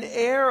an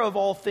heir of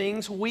all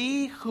things,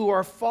 we who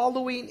are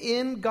following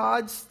in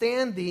God's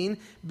standing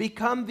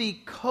become the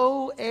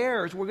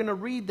co-heirs. We're going to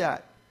read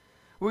that.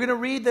 We're going to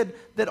read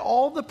that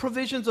all the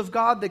provisions of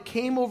God that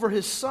came over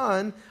his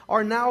Son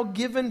are now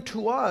given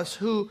to us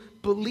who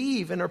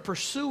believe and are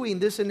pursuing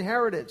this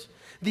inheritance.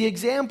 The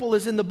example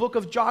is in the book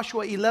of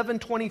Joshua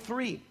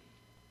 11:23.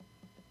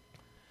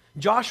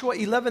 Joshua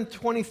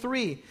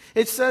 11:23.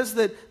 It says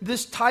that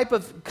this type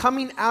of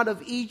coming out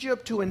of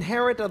Egypt to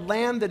inherit a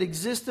land that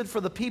existed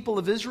for the people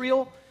of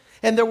Israel,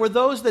 and there were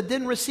those that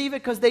didn't receive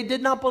it because they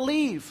did not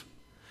believe.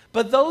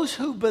 But those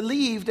who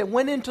believed and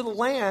went into the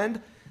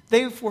land,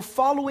 they were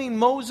following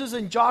Moses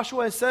and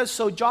Joshua. It says,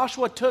 so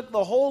Joshua took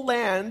the whole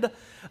land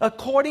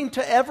according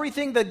to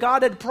everything that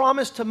God had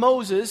promised to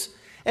Moses,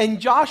 and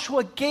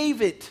Joshua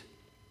gave it.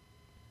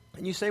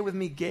 And you say with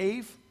me,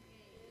 gave?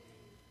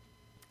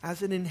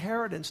 As an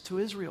inheritance to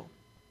Israel.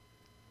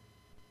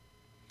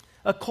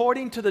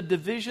 According to the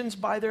divisions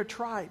by their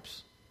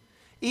tribes.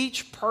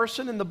 Each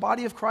person in the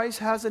body of Christ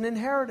has an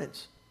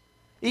inheritance.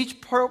 Each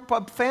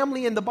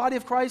family in the body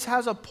of Christ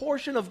has a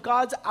portion of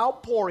God's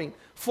outpouring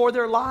for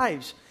their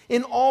lives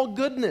in all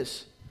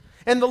goodness.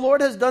 And the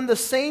Lord has done the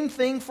same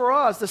thing for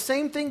us. The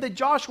same thing that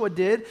Joshua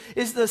did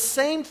is the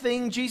same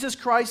thing Jesus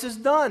Christ has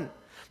done.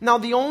 Now,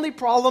 the only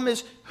problem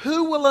is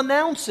who will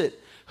announce it?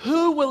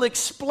 Who will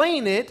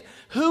explain it?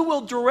 Who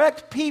will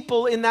direct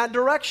people in that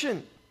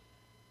direction?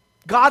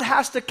 God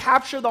has to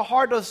capture the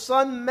heart of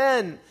some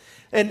men.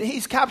 And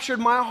He's captured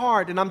my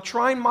heart. And I'm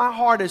trying my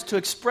hardest to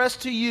express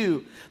to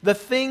you the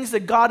things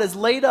that God has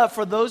laid up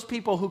for those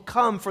people who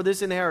come for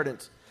this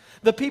inheritance.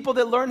 The people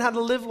that learn how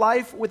to live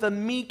life with a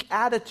meek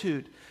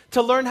attitude.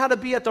 To learn how to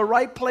be at the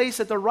right place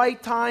at the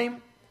right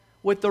time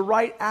with the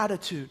right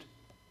attitude.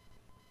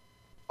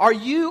 Are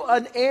you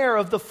an heir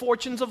of the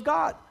fortunes of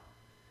God?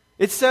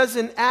 It says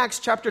in Acts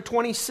chapter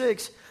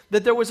 26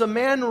 that there was a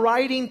man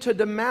riding to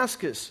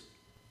Damascus.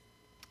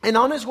 And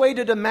on his way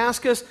to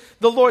Damascus,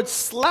 the Lord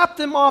slapped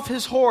him off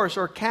his horse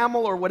or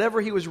camel or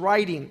whatever he was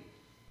riding.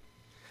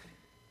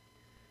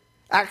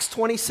 Acts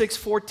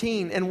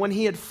 26:14, and when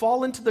he had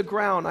fallen to the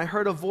ground, I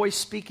heard a voice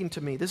speaking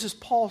to me. This is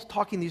Paul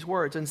talking these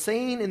words and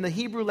saying in the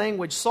Hebrew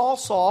language, Saul,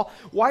 Saul,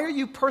 why are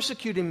you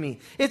persecuting me?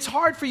 It's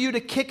hard for you to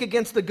kick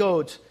against the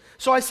goads.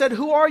 So I said,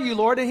 who are you,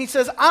 Lord? And he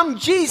says, I'm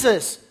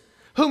Jesus,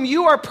 whom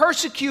you are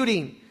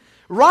persecuting.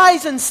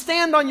 Rise and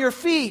stand on your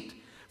feet,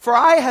 for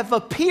I have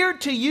appeared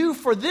to you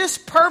for this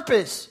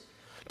purpose,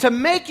 to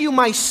make you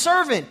my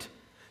servant,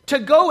 to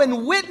go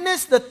and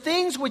witness the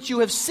things which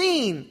you have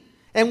seen,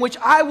 and which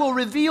I will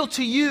reveal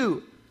to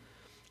you.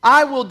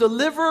 I will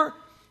deliver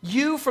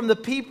you from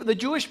the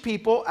Jewish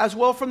people, as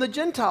well from the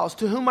Gentiles,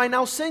 to whom I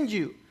now send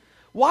you.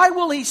 Why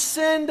will he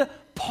send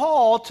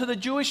Paul to the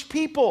Jewish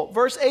people?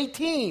 Verse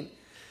 18.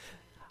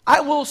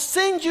 I will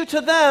send you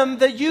to them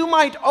that you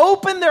might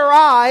open their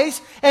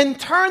eyes and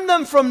turn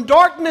them from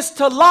darkness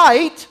to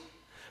light,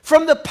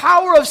 from the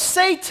power of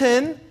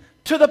Satan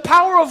to the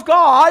power of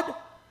God,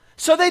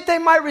 so that they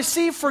might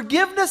receive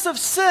forgiveness of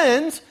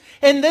sins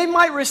and they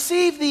might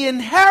receive the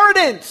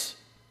inheritance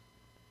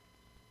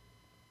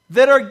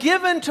that are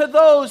given to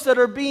those that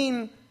are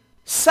being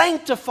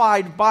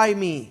sanctified by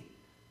me.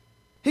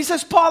 He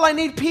says, Paul, I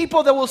need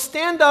people that will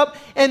stand up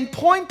and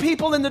point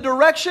people in the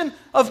direction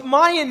of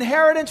my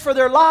inheritance for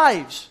their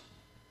lives.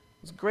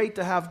 It's great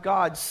to have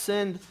God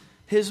send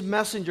His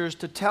messengers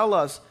to tell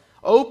us,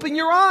 open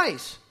your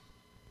eyes.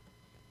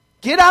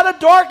 Get out of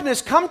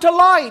darkness. Come to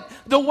light.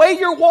 The way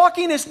you're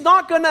walking is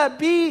not going to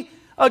be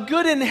a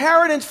good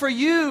inheritance for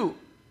you.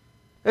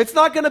 It's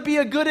not going to be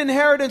a good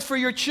inheritance for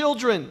your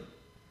children.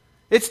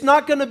 It's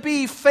not going to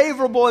be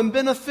favorable and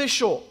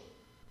beneficial.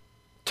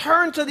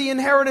 Turn to the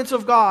inheritance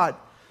of God.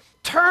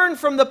 Turn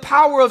from the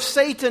power of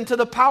Satan to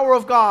the power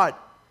of God.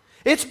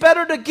 It's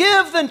better to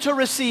give than to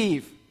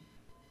receive.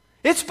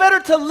 It's better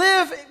to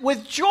live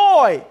with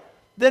joy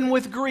than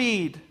with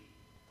greed.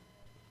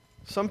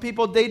 Some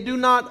people, they do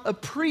not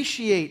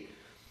appreciate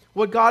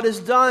what God has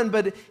done,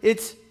 but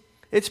it's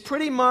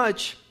pretty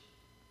much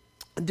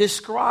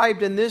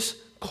described in this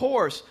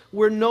course.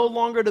 We're no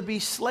longer to be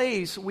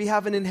slaves. We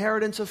have an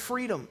inheritance of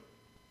freedom.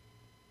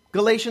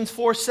 Galatians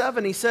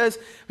 4:7, he says,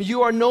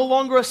 you are no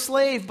longer a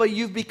slave, but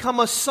you've become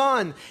a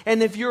son.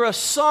 And if you're a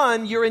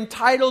son, you're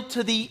entitled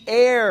to the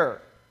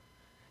heir.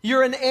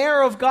 You're an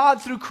heir of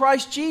God through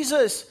Christ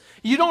Jesus.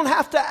 You don't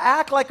have to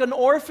act like an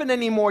orphan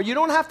anymore. You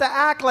don't have to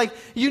act like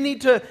you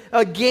need to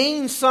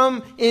gain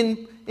some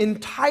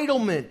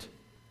entitlement.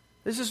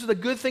 This is the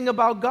good thing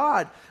about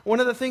God. One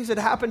of the things that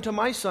happened to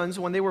my sons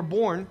when they were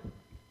born,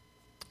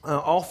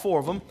 all four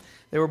of them,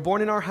 they were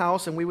born in our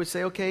house, and we would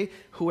say, okay,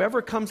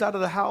 whoever comes out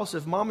of the house,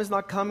 if mom is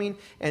not coming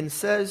and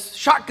says,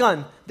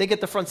 shotgun, they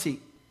get the front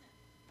seat.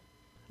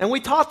 And we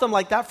taught them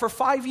like that for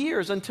 5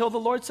 years until the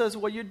Lord says,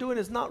 what you're doing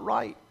is not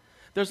right.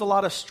 There's a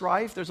lot of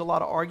strife, there's a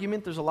lot of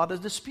argument, there's a lot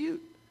of dispute.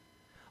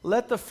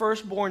 Let the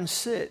firstborn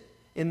sit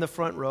in the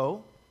front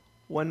row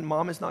when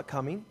mom is not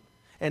coming.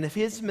 And if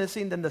he's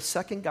missing, then the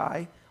second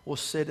guy will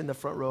sit in the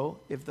front row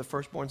if the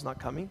firstborn's not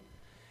coming.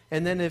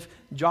 And then if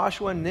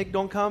Joshua and Nick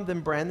don't come, then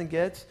Brandon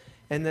gets.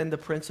 And then the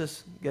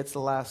princess gets the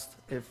last.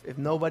 If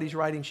nobody's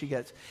riding, she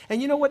gets.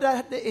 And you know what?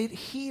 It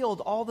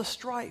healed all the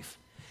strife.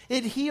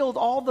 It healed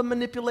all the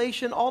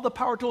manipulation, all the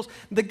power tools.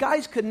 The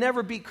guys could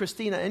never beat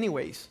Christina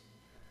anyways.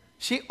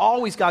 She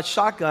always got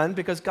shotgun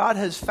because God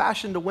has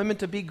fashioned the women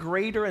to be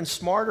greater and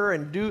smarter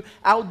and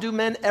outdo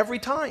men every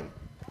time.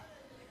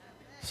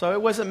 So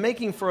it wasn't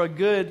making for a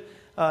good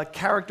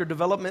character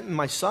development in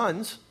my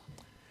sons.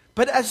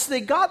 But as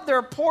they got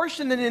their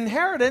portion and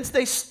inheritance,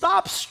 they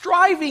stopped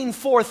striving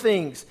for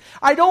things.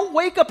 I don't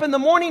wake up in the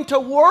morning to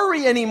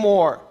worry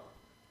anymore.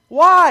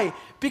 Why?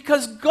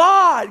 Because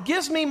God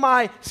gives me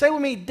say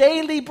with me,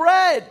 daily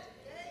bread.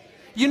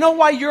 You know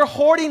why you're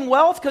hoarding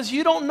wealth? Because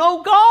you don't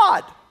know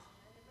God.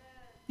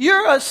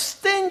 You're a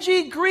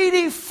stingy,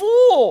 greedy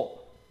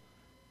fool.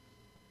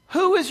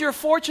 Who is your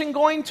fortune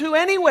going to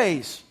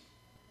anyways?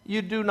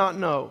 You do not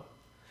know.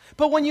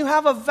 But when you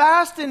have a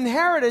vast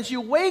inheritance,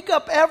 you wake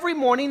up every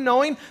morning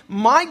knowing,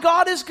 my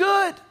God is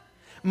good.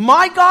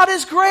 My God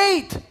is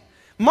great.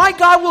 My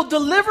God will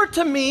deliver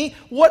to me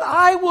what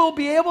I will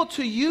be able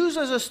to use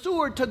as a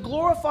steward to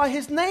glorify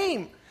His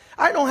name.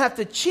 I don't have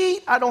to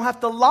cheat. I don't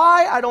have to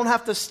lie. I don't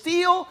have to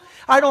steal.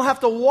 I don't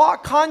have to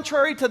walk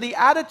contrary to the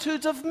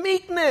attitudes of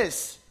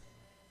meekness.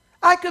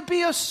 I could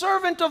be a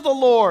servant of the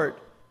Lord.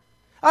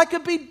 I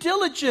could be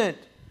diligent.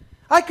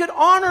 I could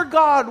honor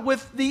God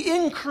with the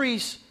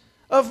increase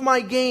of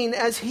my gain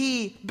as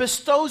He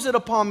bestows it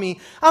upon me.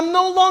 I'm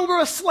no longer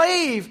a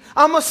slave.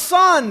 I'm a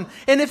son.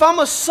 And if I'm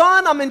a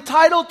son, I'm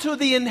entitled to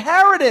the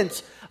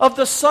inheritance of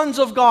the sons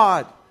of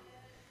God.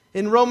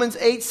 In Romans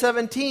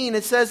 8:17,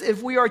 it says,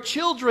 if we are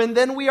children,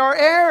 then we are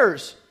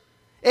heirs.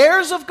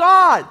 Heirs of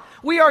God.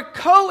 We are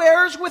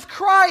co-heirs with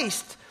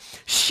Christ,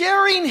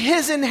 sharing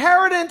His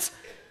inheritance.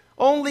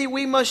 Only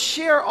we must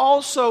share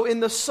also in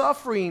the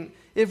suffering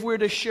if we're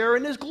to share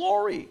in His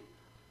glory.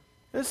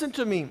 Listen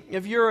to me.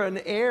 If you're an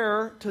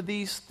heir to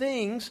these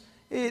things,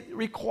 it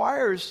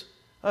requires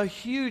a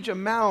huge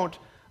amount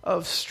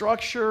of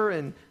structure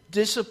and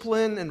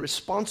discipline and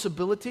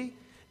responsibility.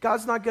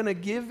 God's not going to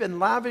give and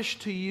lavish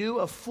to you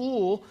a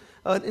fool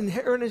an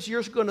inheritance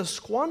you're going to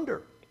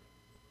squander.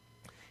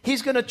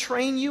 He's going to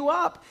train you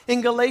up. In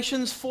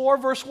Galatians 4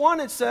 verse 1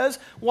 it says,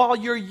 while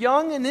you're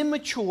young and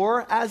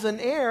immature as an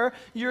heir,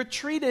 you're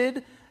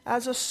treated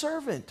as a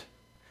servant.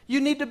 You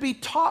need to be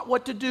taught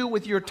what to do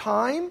with your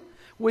time,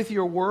 with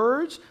your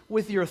words,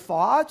 with your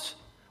thoughts,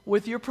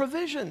 with your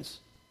provisions.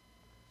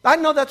 I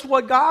know that's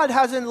what God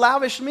hasn't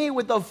lavished me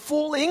with the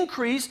full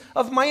increase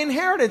of my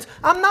inheritance.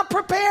 I'm not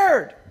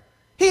prepared.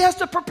 He has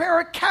to prepare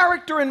a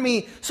character in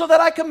me so that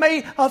I can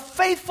be a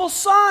faithful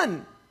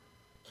son.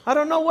 I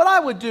don't know what I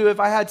would do if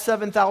I had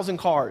 7,000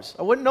 cars.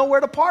 I wouldn't know where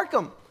to park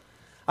them.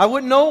 I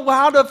wouldn't know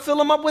how to fill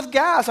them up with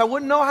gas. I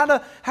wouldn't know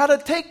how to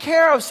take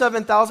care of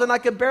 7,000. I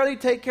could barely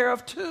take care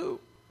of 2.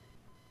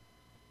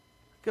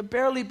 Could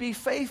barely be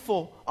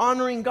faithful,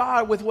 honoring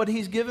God with what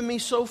He's given me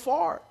so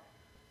far.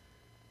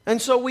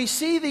 And so we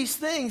see these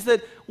things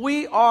that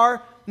we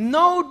are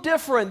no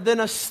different than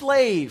a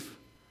slave.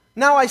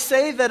 Now I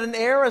say that an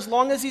heir, as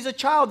long as he's a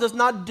child, does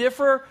not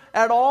differ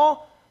at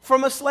all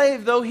from a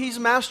slave, though he's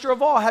master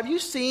of all. Have you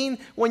seen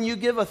when you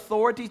give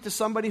authority to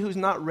somebody who's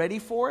not ready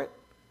for it?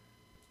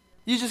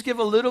 You just give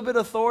a little bit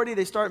of authority,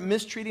 they start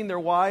mistreating their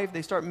wife,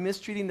 they start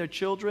mistreating their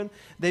children,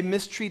 they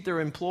mistreat their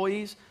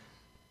employees.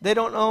 They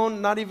don't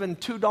own not even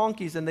 2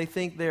 donkeys and they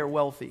think they're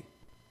wealthy.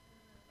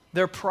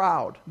 They're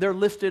proud. They're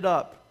lifted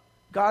up.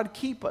 God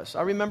keep us.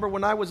 I remember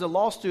when I was a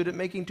law student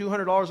making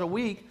 $200 a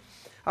week,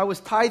 I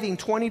was tithing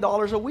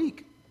 $20 a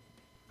week.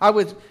 I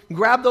would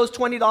grab those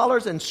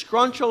 $20 and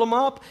scrunch them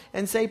up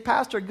and say,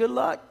 Pastor, good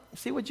luck.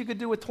 See what you could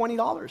do with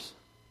 $20.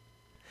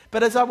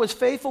 But as I was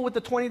faithful with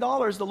the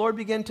 $20, the Lord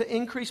began to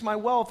increase my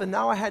wealth, and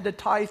now I had to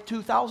tithe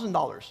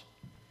 $2,000.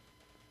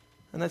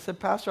 And I said,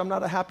 Pastor, I'm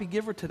not a happy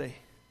giver today.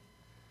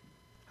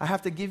 I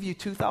have to give you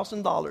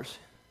 $2,000. And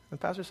the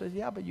pastor says,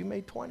 yeah, but you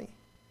made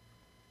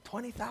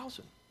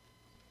 20,000.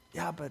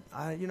 Yeah, but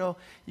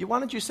why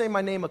don't you say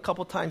my name a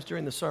couple times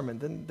during the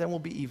sermon? Then we'll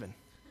be even.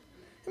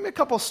 Give me a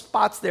couple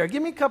spots there.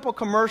 Give me a couple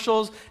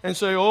commercials and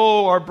say,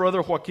 oh, our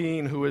brother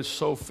Joaquin, who is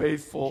so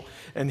faithful,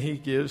 and he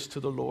gives to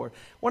the Lord.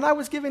 When I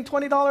was giving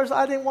 $20,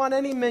 I didn't want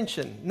any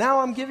mention. Now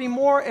I'm giving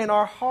more, and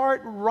our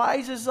heart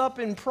rises up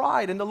in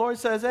pride. And the Lord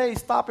says, hey,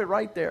 stop it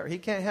right there. He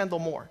can't handle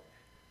more.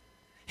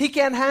 He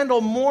can't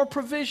handle more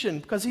provision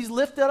because he's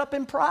lifted up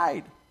in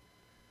pride.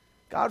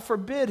 God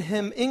forbid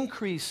him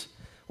increase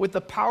with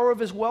the power of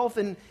his wealth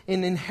and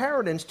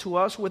inheritance to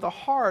us with a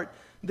heart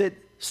that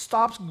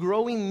stops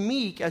growing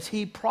meek as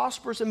he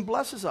prospers and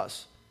blesses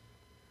us.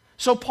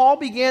 So Paul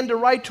began to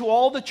write to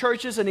all the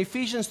churches in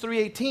Ephesians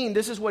 3:18.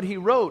 This is what he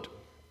wrote.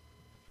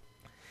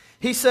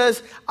 He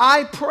says,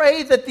 I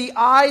pray that the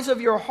eyes of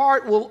your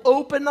heart will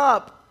open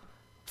up,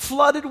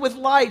 flooded with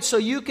light, so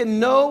you can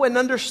know and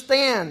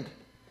understand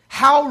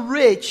how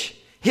rich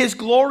his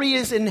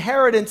glorious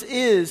inheritance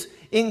is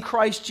in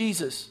Christ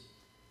Jesus.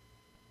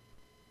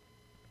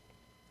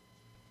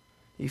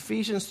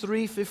 Ephesians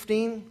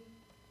 3:15.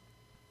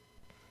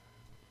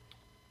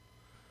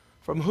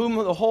 From whom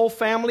the whole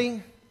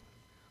family,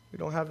 we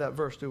don't have that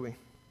verse, do we?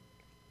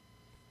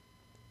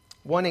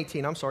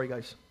 1:18, I'm sorry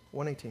guys,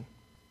 1:18.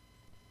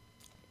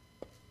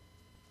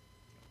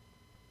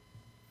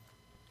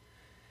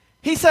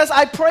 He says,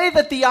 I pray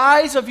that the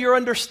eyes of your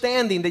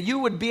understanding, that you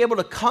would be able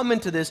to come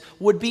into this,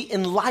 would be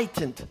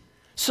enlightened,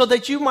 so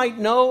that you might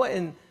know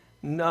and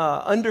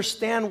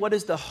understand what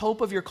is the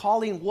hope of your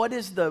calling, what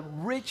is the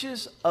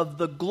riches of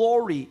the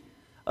glory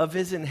of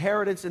his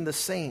inheritance in the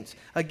saints.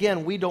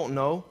 Again, we don't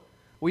know.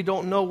 We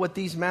don't know what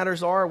these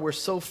matters are. We're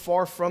so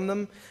far from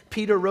them.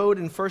 Peter wrote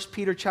in 1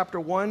 Peter chapter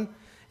 1,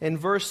 in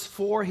verse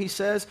 4, he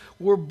says,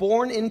 we're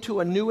born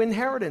into a new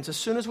inheritance as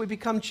soon as we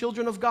become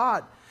children of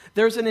God.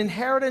 There's an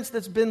inheritance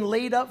that's been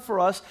laid up for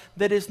us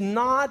that is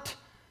not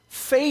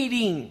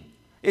fading.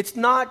 It's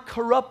not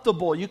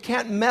corruptible. You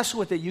can't mess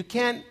with it. You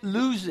can't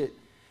lose it.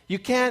 You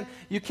can't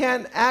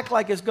act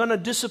like it's going to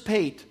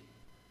dissipate.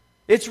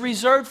 It's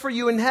reserved for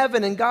you in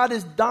heaven, and God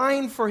is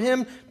dying for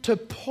him to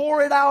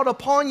pour it out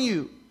upon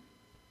you.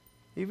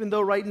 Even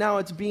though right now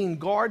it's being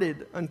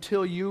guarded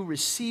until you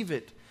receive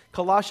it.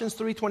 Colossians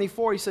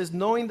 3:24, he says,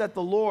 knowing that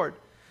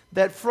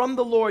from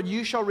the Lord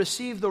you shall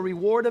receive the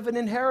reward of an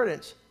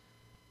inheritance.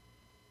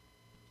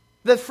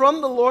 That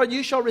from the Lord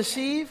you shall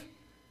receive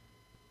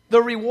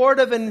the reward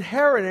of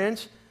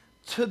inheritance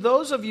to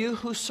those of you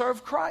who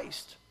serve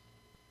Christ.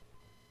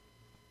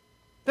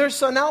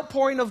 There's an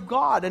outpouring of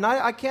God, and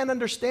I can't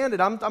understand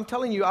it. I'm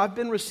telling you, I've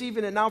been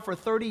receiving it now for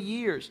 30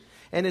 years,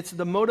 and it's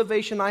the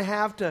motivation I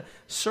have to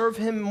serve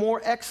Him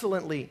more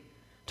excellently,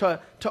 to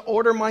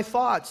order my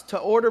thoughts, to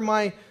order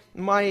my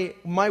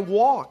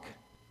walk.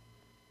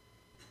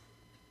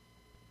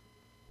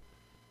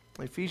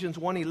 Ephesians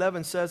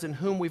 1:11 says, in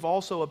whom we've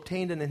also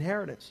obtained an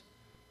inheritance.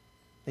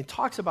 It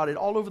talks about it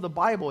all over the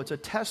Bible. It's a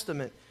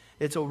testament.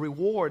 It's a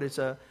reward. It's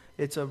a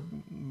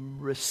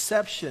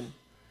reception.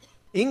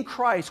 In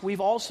Christ, we've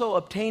also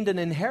obtained an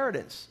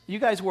inheritance. You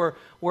guys were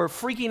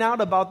freaking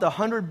out about the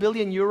 100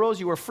 billion euros.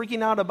 You were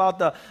freaking out about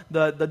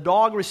the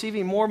dog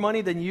receiving more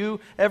money than you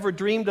ever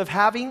dreamed of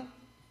having.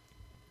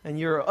 And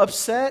you're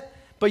upset.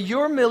 But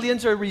your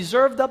millions are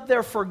reserved up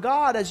there for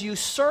God as you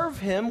serve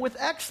Him with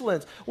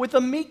excellence, with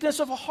a meekness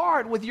of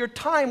heart, with your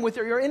time, with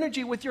your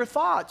energy, with your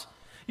thoughts.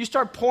 You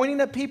start pointing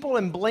at people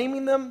and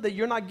blaming them that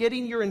you're not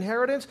getting your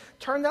inheritance.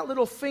 Turn that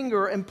little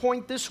finger and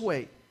point this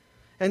way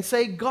and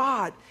say,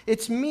 God,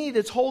 it's me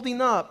that's holding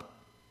up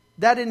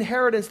that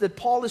inheritance that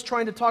Paul is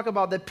trying to talk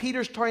about, that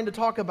Peter's trying to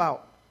talk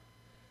about.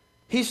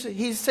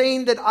 He's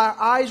saying that our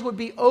eyes would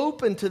be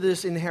open to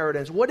this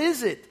inheritance. What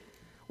is it?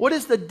 What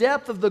is the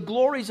depth of the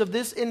glories of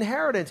this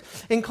inheritance?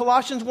 In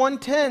Colossians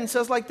 1:10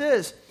 says like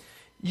this,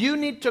 you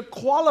need to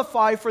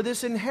qualify for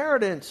this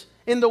inheritance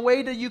in the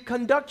way that you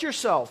conduct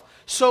yourself.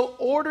 So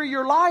order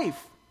your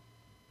life.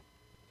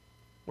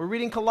 We're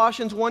reading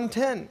Colossians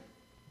 1:10.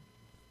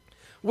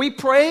 We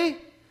pray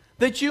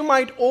that you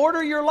might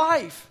order your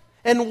life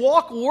and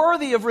walk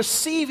worthy of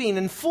receiving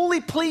and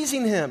fully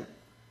pleasing Him,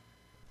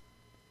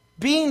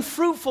 being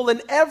fruitful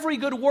in every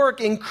good work,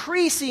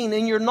 increasing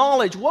in your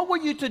knowledge. What were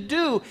you to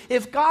do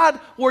if God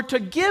were to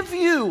give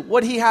you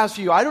what He has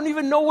for you? I don't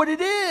even know what it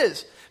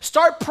is.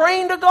 Start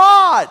praying to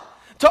God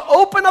to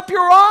open up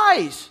your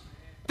eyes,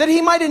 that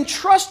He might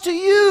entrust to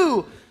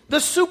you the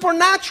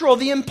supernatural,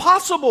 the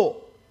impossible.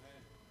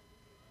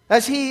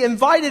 As He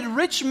invited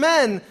rich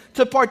men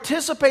to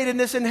participate in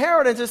this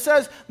inheritance, it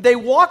says they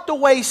walked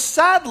away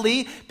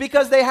sadly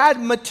because they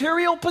had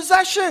material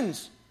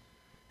possessions.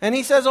 And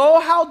He says, oh,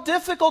 how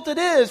difficult it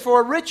is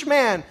for a rich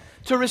man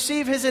to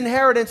receive his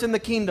inheritance in the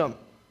kingdom.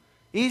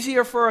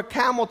 Easier for a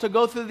camel to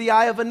go through the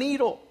eye of a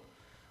needle.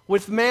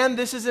 With man,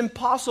 this is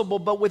impossible,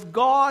 but with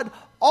God,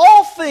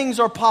 all things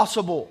are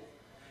possible.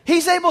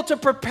 He's able to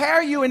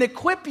prepare you and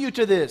equip you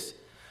to this.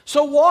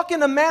 So walk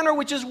in a manner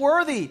which is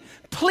worthy.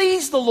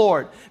 Please the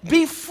Lord.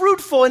 Be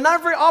fruitful in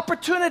every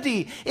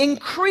opportunity.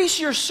 Increase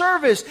your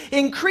service.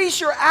 Increase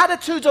your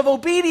attitudes of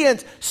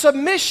obedience,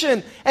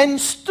 submission, and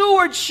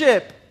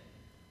stewardship.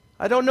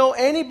 I don't know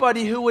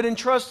anybody who would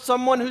entrust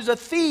someone who's a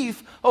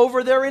thief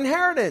over their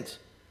inheritance.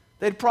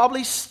 They'd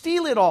probably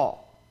steal it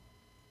all.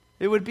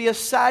 It would be a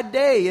sad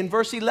day. In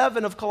verse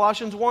 11 of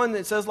Colossians 1,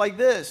 it says like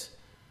this.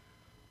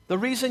 The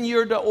reason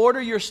you're to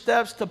order your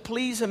steps to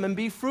please Him and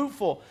be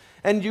fruitful,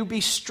 and you be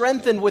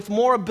strengthened with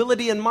more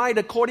ability and might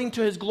according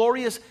to His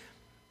glorious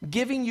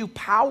giving you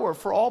power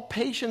for all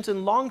patience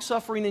and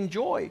long-suffering and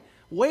joy,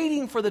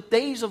 waiting for the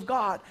days of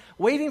God,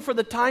 waiting for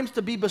the times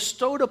to be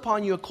bestowed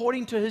upon you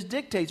according to His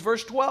dictates.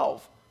 Verse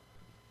 12.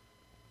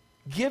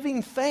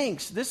 Giving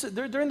thanks.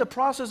 During the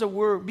process of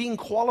we're being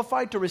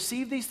qualified to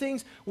receive these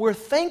things, we're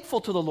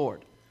thankful to the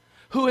Lord,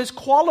 who has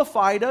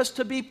qualified us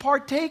to be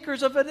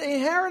partakers of an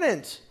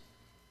inheritance.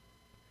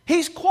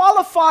 He's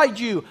qualified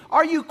you.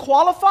 Are you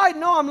qualified?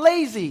 No, I'm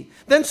lazy.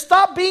 Then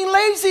stop being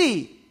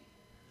lazy.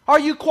 Are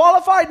you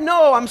qualified?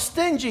 No, I'm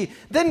stingy.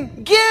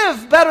 Then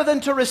give better than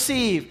to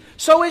receive,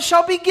 so it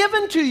shall be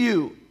given to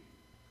you.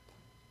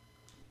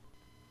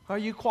 Are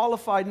you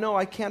qualified? No,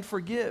 I can't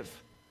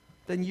forgive.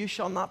 Then you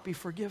shall not be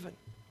forgiven.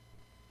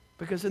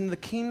 Because in the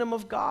kingdom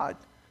of God,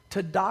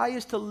 to die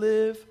is to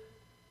live,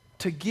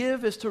 to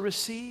give is to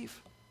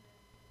receive,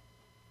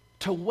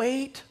 to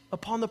wait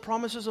upon the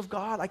promises of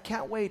God. I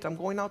can't wait. I'm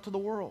going out to the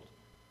world.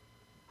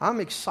 I'm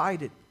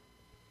excited.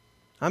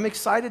 I'm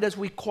excited as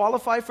we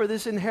qualify for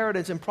this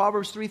inheritance. In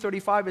Proverbs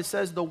 3:35 it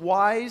says, the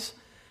wise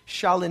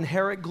shall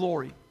inherit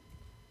glory,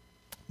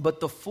 but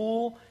the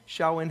fool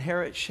shall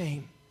inherit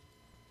shame.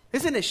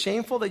 Isn't it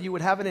shameful that you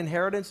would have an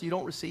inheritance you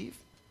don't receive?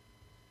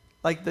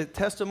 Like the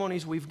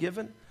testimonies we've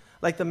given.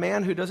 Like the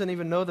man who doesn't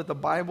even know that the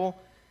Bible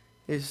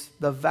is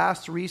the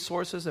vast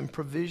resources and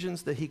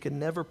provisions that he can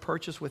never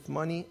purchase with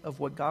money of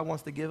what God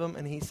wants to give him.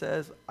 And he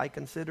says, I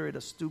consider it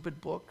a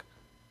stupid book.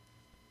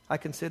 I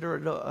consider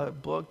it a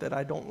book that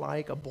I don't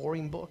like, a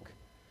boring book.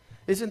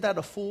 Isn't that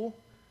a fool?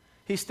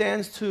 He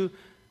stands to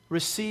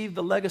receive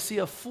the legacy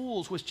of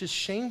fools, which is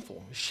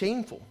shameful.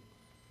 Shameful.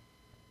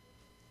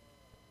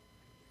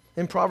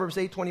 In Proverbs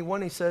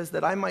 8:21, he says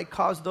that I might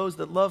cause those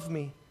that love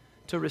me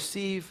to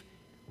receive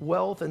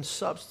wealth and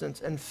substance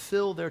and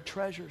fill their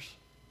treasures.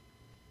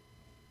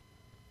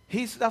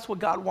 That's what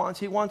God wants.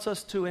 He wants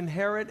us to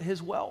inherit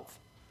his wealth.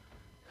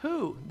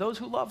 Who? Those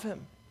who love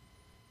him.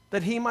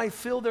 That he might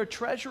fill their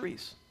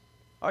treasuries.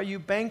 Are you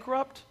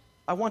bankrupt?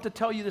 I want to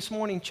tell you this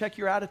morning, check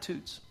your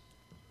attitudes.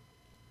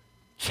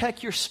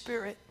 Check your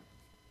spirit.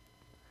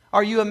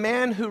 Are you a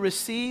man who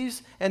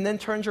receives and then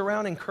turns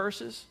around and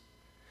curses?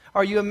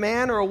 Are you a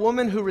man or a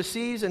woman who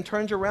receives and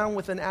turns around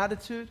with an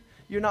attitude?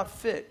 You're not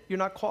fit. You're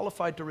not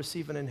qualified to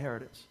receive an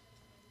inheritance.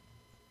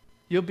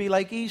 You'll be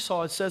like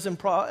Esau. It says in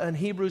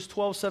Hebrews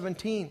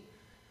 12:17.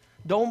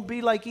 Don't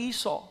be like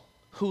Esau,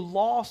 who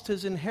lost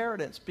his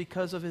inheritance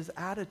because of his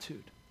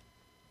attitude.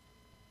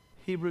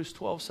 Hebrews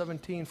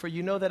 12:17. For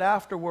you know that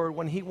afterward,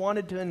 when he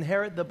wanted to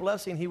inherit the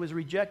blessing, he was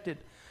rejected,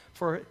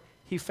 for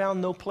he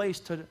found no place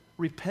to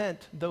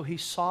repent, though he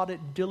sought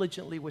it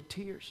diligently with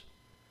tears.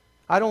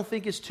 I don't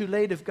think it's too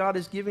late if God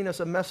is giving us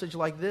a message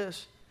like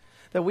this,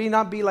 that we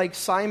not be like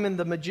Simon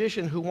the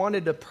magician who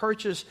wanted to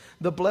purchase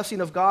the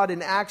blessing of God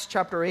in Acts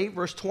chapter 8,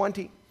 verse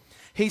 20.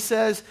 He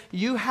says,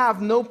 you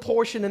have no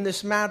portion in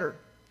this matter.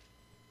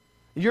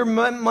 Your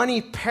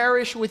money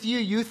perish with you.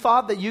 You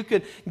thought that you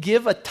could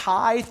give a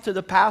tithe to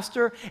the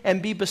pastor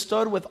and be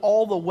bestowed with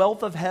all the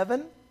wealth of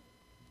heaven?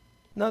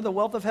 No, the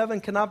wealth of heaven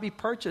cannot be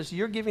purchased.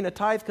 You're giving a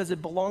tithe because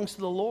it belongs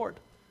to the Lord.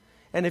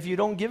 And if you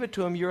don't give it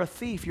to him, you're a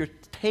thief. You're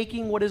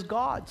taking what is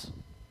God's.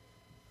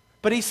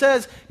 But he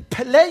says,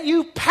 let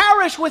you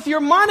perish with your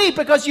money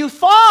because you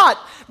thought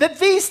that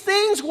these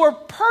things were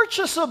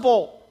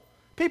purchasable.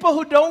 People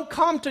who don't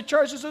come to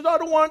church and say, I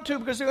don't want to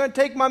because they're going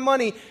to take my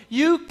money.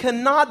 You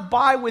cannot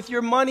buy with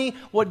your money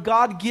what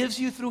God gives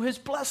you through his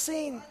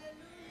blessing.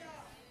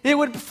 It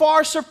would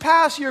far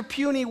surpass your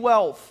puny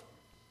wealth.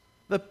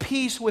 The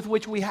peace with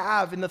which we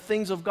have in the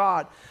things of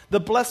God. The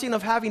blessing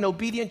of having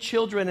obedient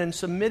children and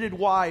submitted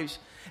wives.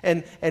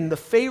 And the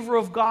favor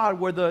of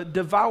God where the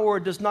devourer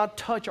does not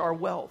touch our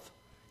wealth.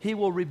 He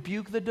will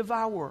rebuke the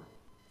devourer.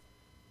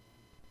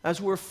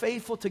 As we're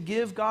faithful to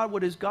give God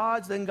what is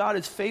God's, then God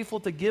is faithful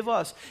to give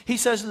us. He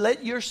says,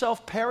 let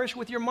yourself perish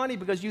with your money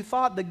because you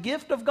thought the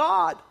gift of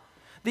God,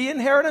 the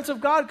inheritance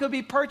of God could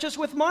be purchased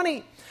with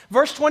money.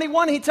 Verse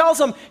 21, he tells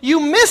them, you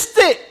missed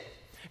it.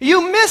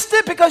 You missed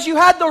it because you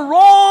had the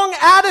wrong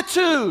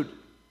attitude.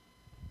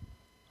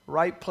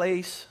 Right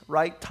place,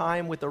 right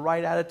time with the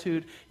right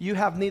attitude. You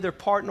have neither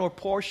part nor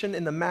portion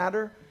in the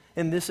matter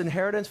in this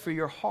inheritance, for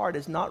your heart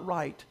is not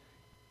right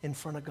in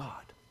front of God.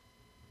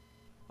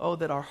 Oh,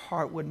 that our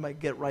heart would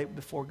get right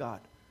before God.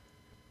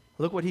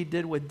 Look what he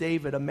did with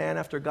David, a man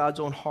after God's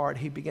own heart.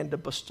 He began to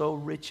bestow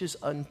riches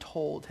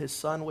untold. His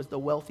son was the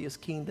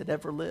wealthiest king that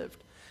ever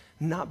lived.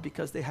 Not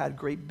because they had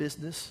great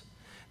business,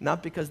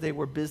 not because they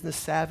were business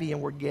savvy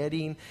and were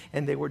getting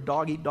and they were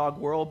dog-eat-dog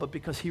world, but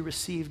because he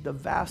received the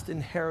vast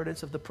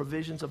inheritance of the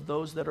provisions of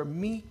those that are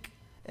meek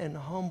and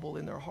humble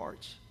in their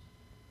hearts.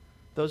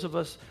 Those of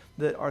us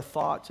that our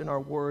thoughts and our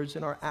words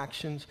and our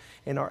actions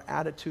and our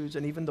attitudes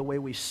and even the way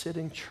we sit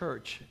in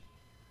church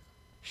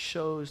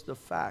shows the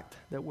fact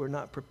that we're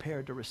not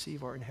prepared to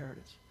receive our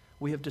inheritance.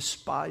 We have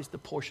despised the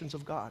portions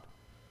of God.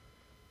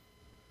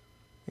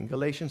 In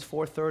Galatians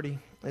 4:30,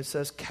 it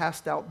says,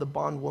 cast out the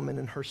bondwoman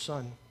and her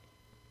son.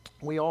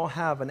 We all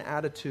have an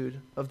attitude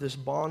of this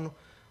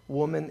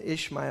bondwoman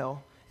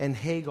Ishmael and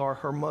Hagar,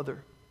 her mother.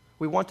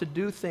 We want to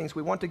do things.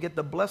 We want to get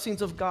the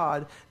blessings of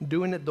God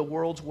doing it the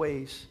world's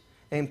ways.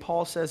 And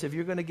Paul says if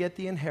you're going to get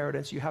the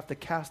inheritance, you have to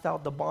cast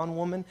out the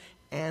bondwoman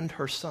and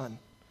her son.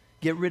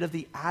 Get rid of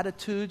the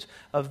attitudes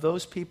of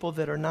those people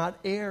that are not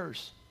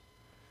heirs.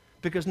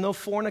 Because no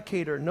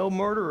fornicator, no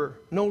murderer,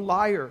 no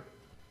liar,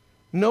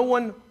 no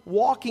one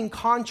walking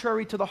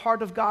contrary to the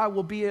heart of God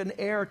will be an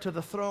heir to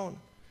the throne.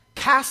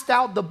 Cast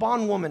out the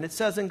bondwoman, it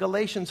says in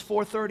Galatians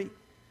 4:30.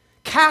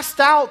 Cast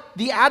out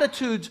the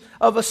attitudes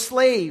of a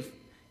slave.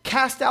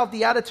 Cast out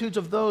the attitudes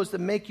of those that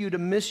make you to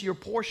miss your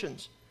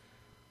portions.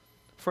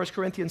 1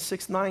 Corinthians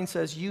 6:9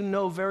 says, you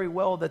know very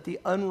well that the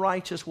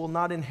unrighteous will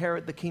not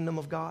inherit the kingdom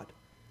of God.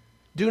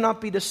 Do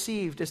not be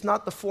deceived. It's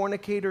not the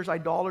fornicators,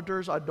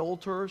 idolaters,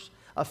 adulterers,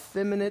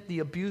 effeminate, the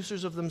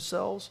abusers of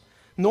themselves,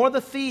 nor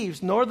the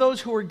thieves, nor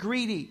those who are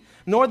greedy,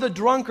 nor the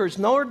drunkards,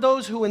 nor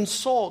those who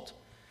insult,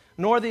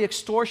 nor the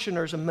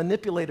extortioners and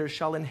manipulators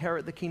shall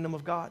inherit the kingdom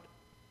of God.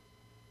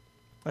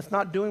 That's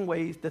not doing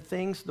the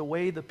things the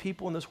way the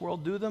people in this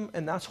world do them,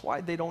 and that's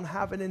why they don't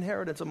have an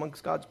inheritance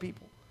amongst God's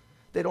people.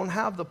 They don't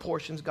have the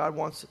portions God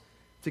wants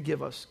to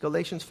give us.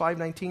 Galatians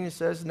 5:19, it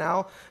says,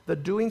 now the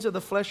doings of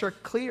the flesh are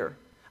clear.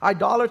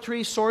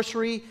 Idolatry,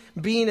 sorcery,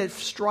 being at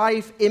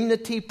strife,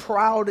 enmity,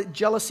 proud,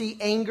 jealousy,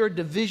 anger,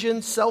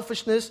 division,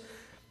 selfishness,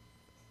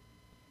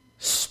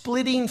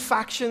 splitting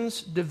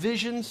factions,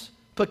 divisions,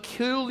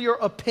 peculiar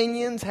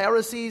opinions,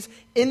 heresies,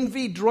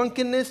 envy,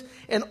 drunkenness,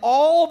 and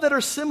all that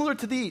are similar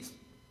to these.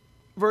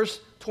 Verse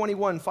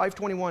 21,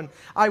 5:21.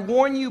 I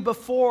warn you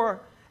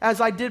before,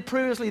 as I did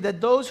previously,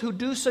 that those who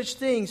do such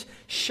things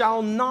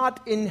shall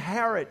not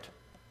inherit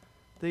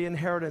the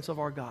inheritance of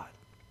our God.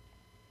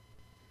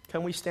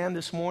 Can we stand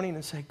this morning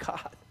and say,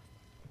 God,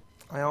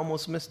 I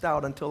almost missed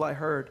out until I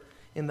heard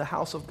in the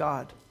house of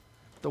God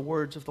the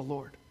words of the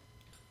Lord.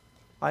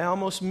 I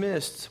almost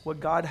missed what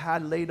God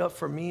had laid up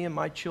for me and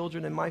my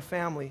children and my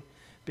family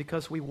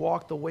because we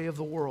walked the way of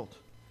the world.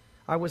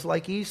 I was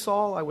like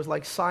Esau. I was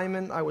like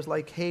Simon. I was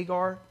like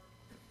Hagar.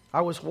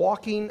 I was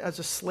walking as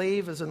a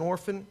slave, as an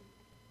orphan.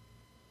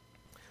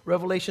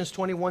 Revelations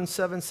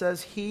 21:7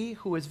 says, he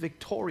who is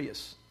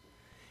victorious,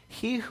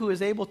 he who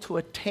is able to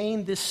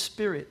attain this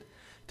spirit,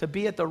 to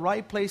be at the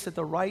right place at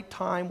the right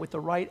time with the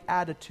right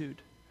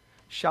attitude,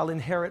 shall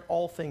inherit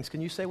all things.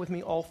 Can you say with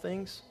me, all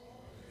things?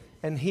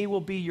 And he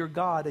will be your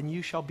God, and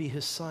you shall be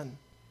his son.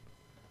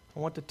 I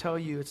want to tell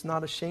you, it's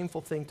not a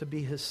shameful thing to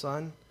be his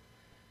son,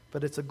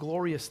 but it's a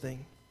glorious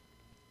thing.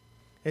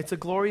 It's a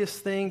glorious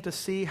thing to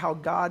see how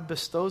God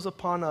bestows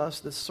upon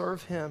us that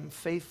serve him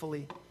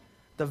faithfully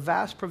the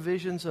vast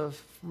provisions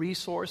of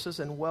resources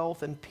and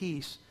wealth and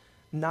peace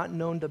not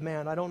known to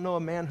man. I don't know a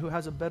man who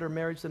has a better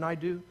marriage than I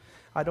do.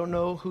 I don't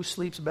know who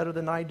sleeps better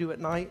than I do at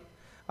night.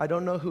 I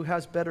don't know who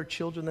has better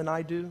children than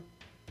I do.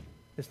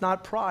 It's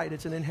not pride,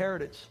 it's an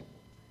inheritance.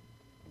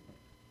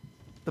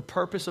 The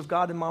purpose of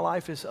God in my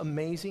life is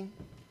amazing,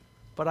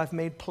 but I've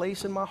made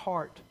place in my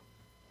heart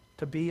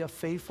to be a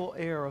faithful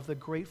heir of the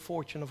great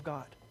fortune of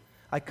God.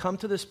 I come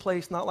to this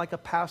place not like a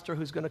pastor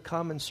who's going to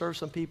come and serve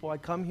some people. I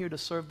come here to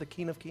serve the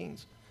King of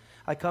Kings.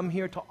 I come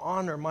here to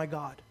honor my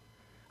God.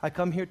 I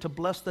come here to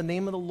bless the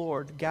name of the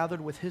Lord,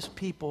 gathered with his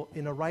people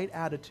in a right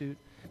attitude,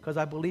 because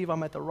I believe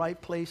I'm at the right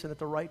place and at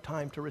the right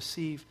time to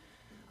receive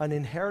an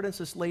inheritance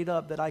that's laid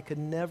up that I could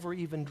never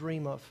even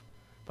dream of,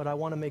 but I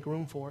want to make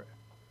room for it.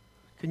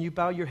 Can you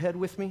bow your head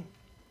with me?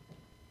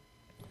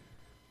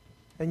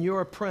 And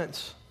you're a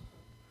prince,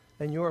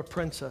 and you're a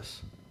princess.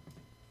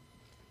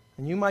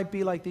 And you might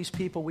be like these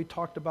people we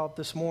talked about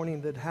this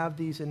morning that have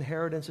these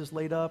inheritances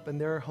laid up and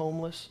they're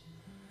homeless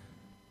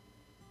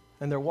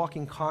and they're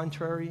walking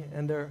contrary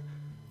and they're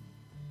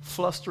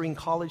flustering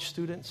college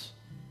students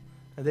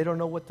and they don't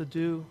know what to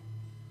do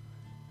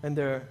and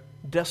they're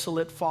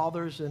desolate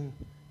fathers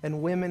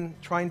and women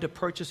trying to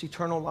purchase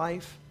eternal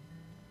life,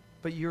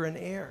 but you're an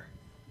heir.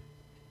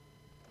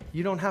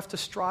 You don't have to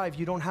strive.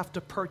 You don't have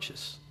to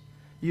purchase.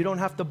 You don't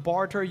have to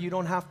barter. You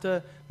don't have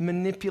to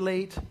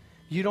manipulate.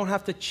 You don't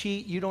have to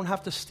cheat. You don't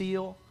have to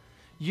steal.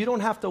 You don't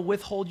have to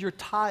withhold your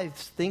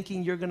tithes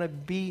thinking you're going to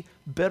be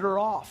better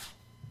off.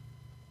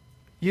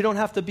 You don't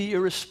have to be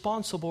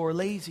irresponsible or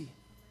lazy.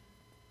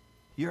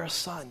 You're a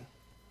son.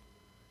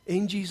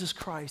 In Jesus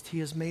Christ, he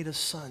has made us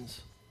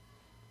sons.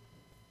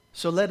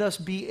 So let us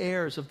be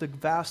heirs of the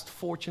vast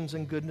fortunes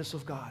and goodness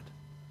of God.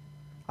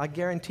 I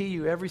guarantee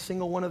you, every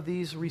single one of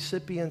these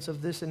recipients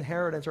of this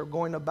inheritance are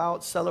going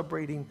about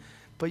celebrating.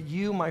 But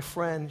you, my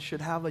friend,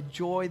 should have a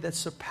joy that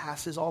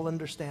surpasses all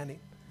understanding.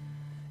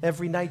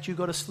 Every night you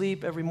go to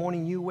sleep, every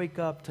morning you wake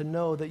up to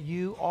know that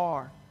you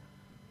are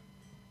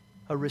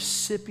a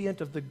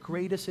recipient of the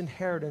greatest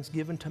inheritance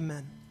given to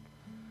men.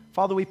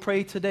 Father, we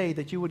pray today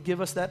that you would give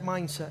us that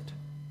mindset,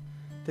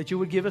 that you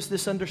would give us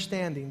this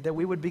understanding, that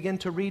we would begin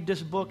to read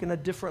this book in a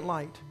different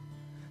light,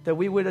 that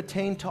we would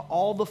attain to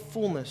all the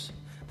fullness,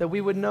 that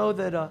we would know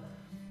that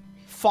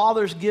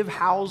fathers give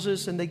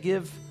houses and they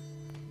give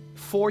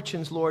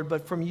fortunes, Lord,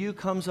 but from you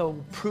comes a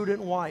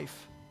prudent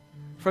wife.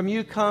 From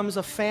you comes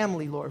a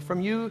family, Lord.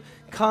 From you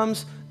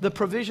comes the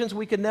provisions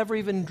we could never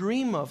even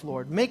dream of,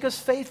 Lord. Make us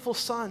faithful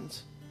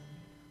sons.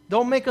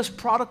 Don't make us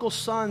prodigal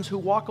sons who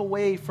walk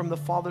away from the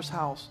Father's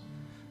house,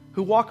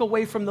 who walk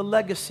away from the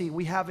legacy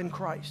we have in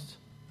Christ.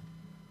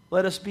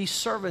 Let us be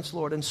servants,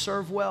 Lord, and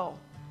serve well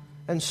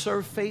and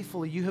serve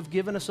faithfully. You have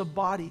given us a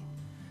body.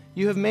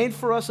 You have made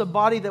for us a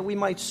body that we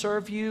might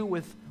serve you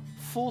with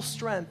full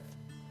strength.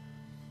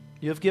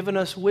 You have given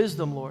us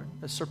wisdom, Lord,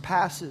 that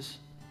surpasses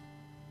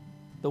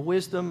the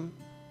wisdom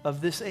of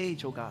this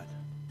age, oh God,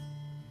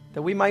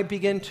 that we might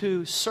begin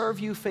to serve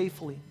you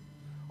faithfully,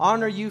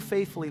 honor you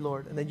faithfully,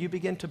 Lord, and that you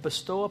begin to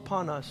bestow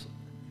upon us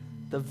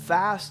the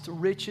vast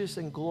riches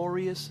and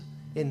glorious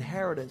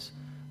inheritance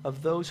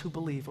of those who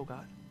believe, oh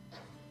God.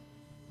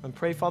 And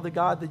pray, Father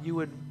God, that you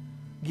would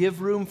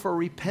give room for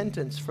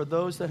repentance for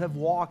those that have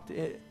walked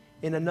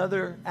in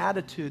another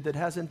attitude that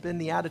hasn't been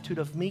the attitude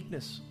of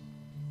meekness,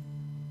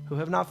 who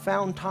have not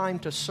found time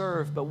to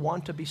serve but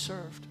want to be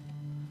served,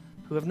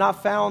 who have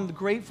not found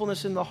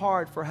gratefulness in the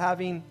heart for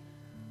having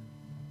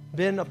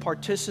been a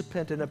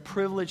participant and a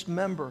privileged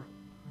member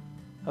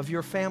of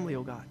your family,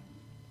 oh God.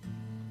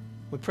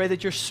 We pray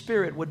that your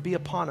Spirit would be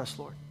upon us,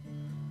 Lord.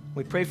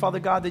 We pray, Father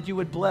God, that you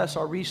would bless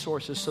our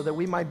resources so that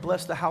we might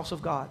bless the house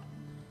of God,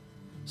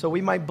 so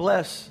we might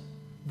bless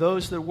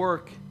those that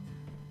work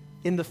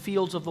in the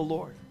fields of the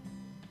Lord.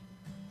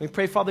 We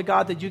pray, Father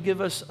God, that you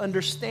give us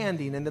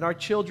understanding and that our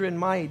children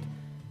might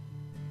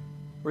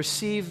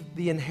receive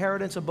the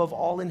inheritance above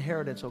all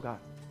inheritance, oh God.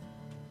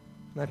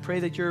 And I pray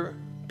that your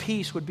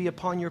peace would be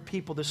upon your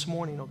people this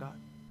morning, oh God.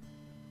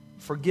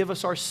 Forgive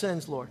us our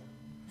sins, Lord,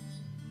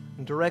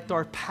 and direct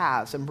our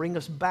paths and bring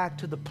us back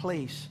to the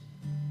place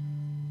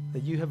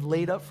that you have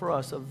laid up for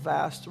us of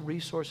vast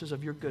resources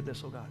of your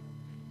goodness, oh God.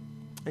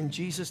 In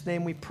Jesus'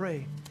 name we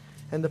pray.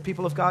 And the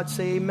people of God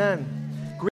say amen.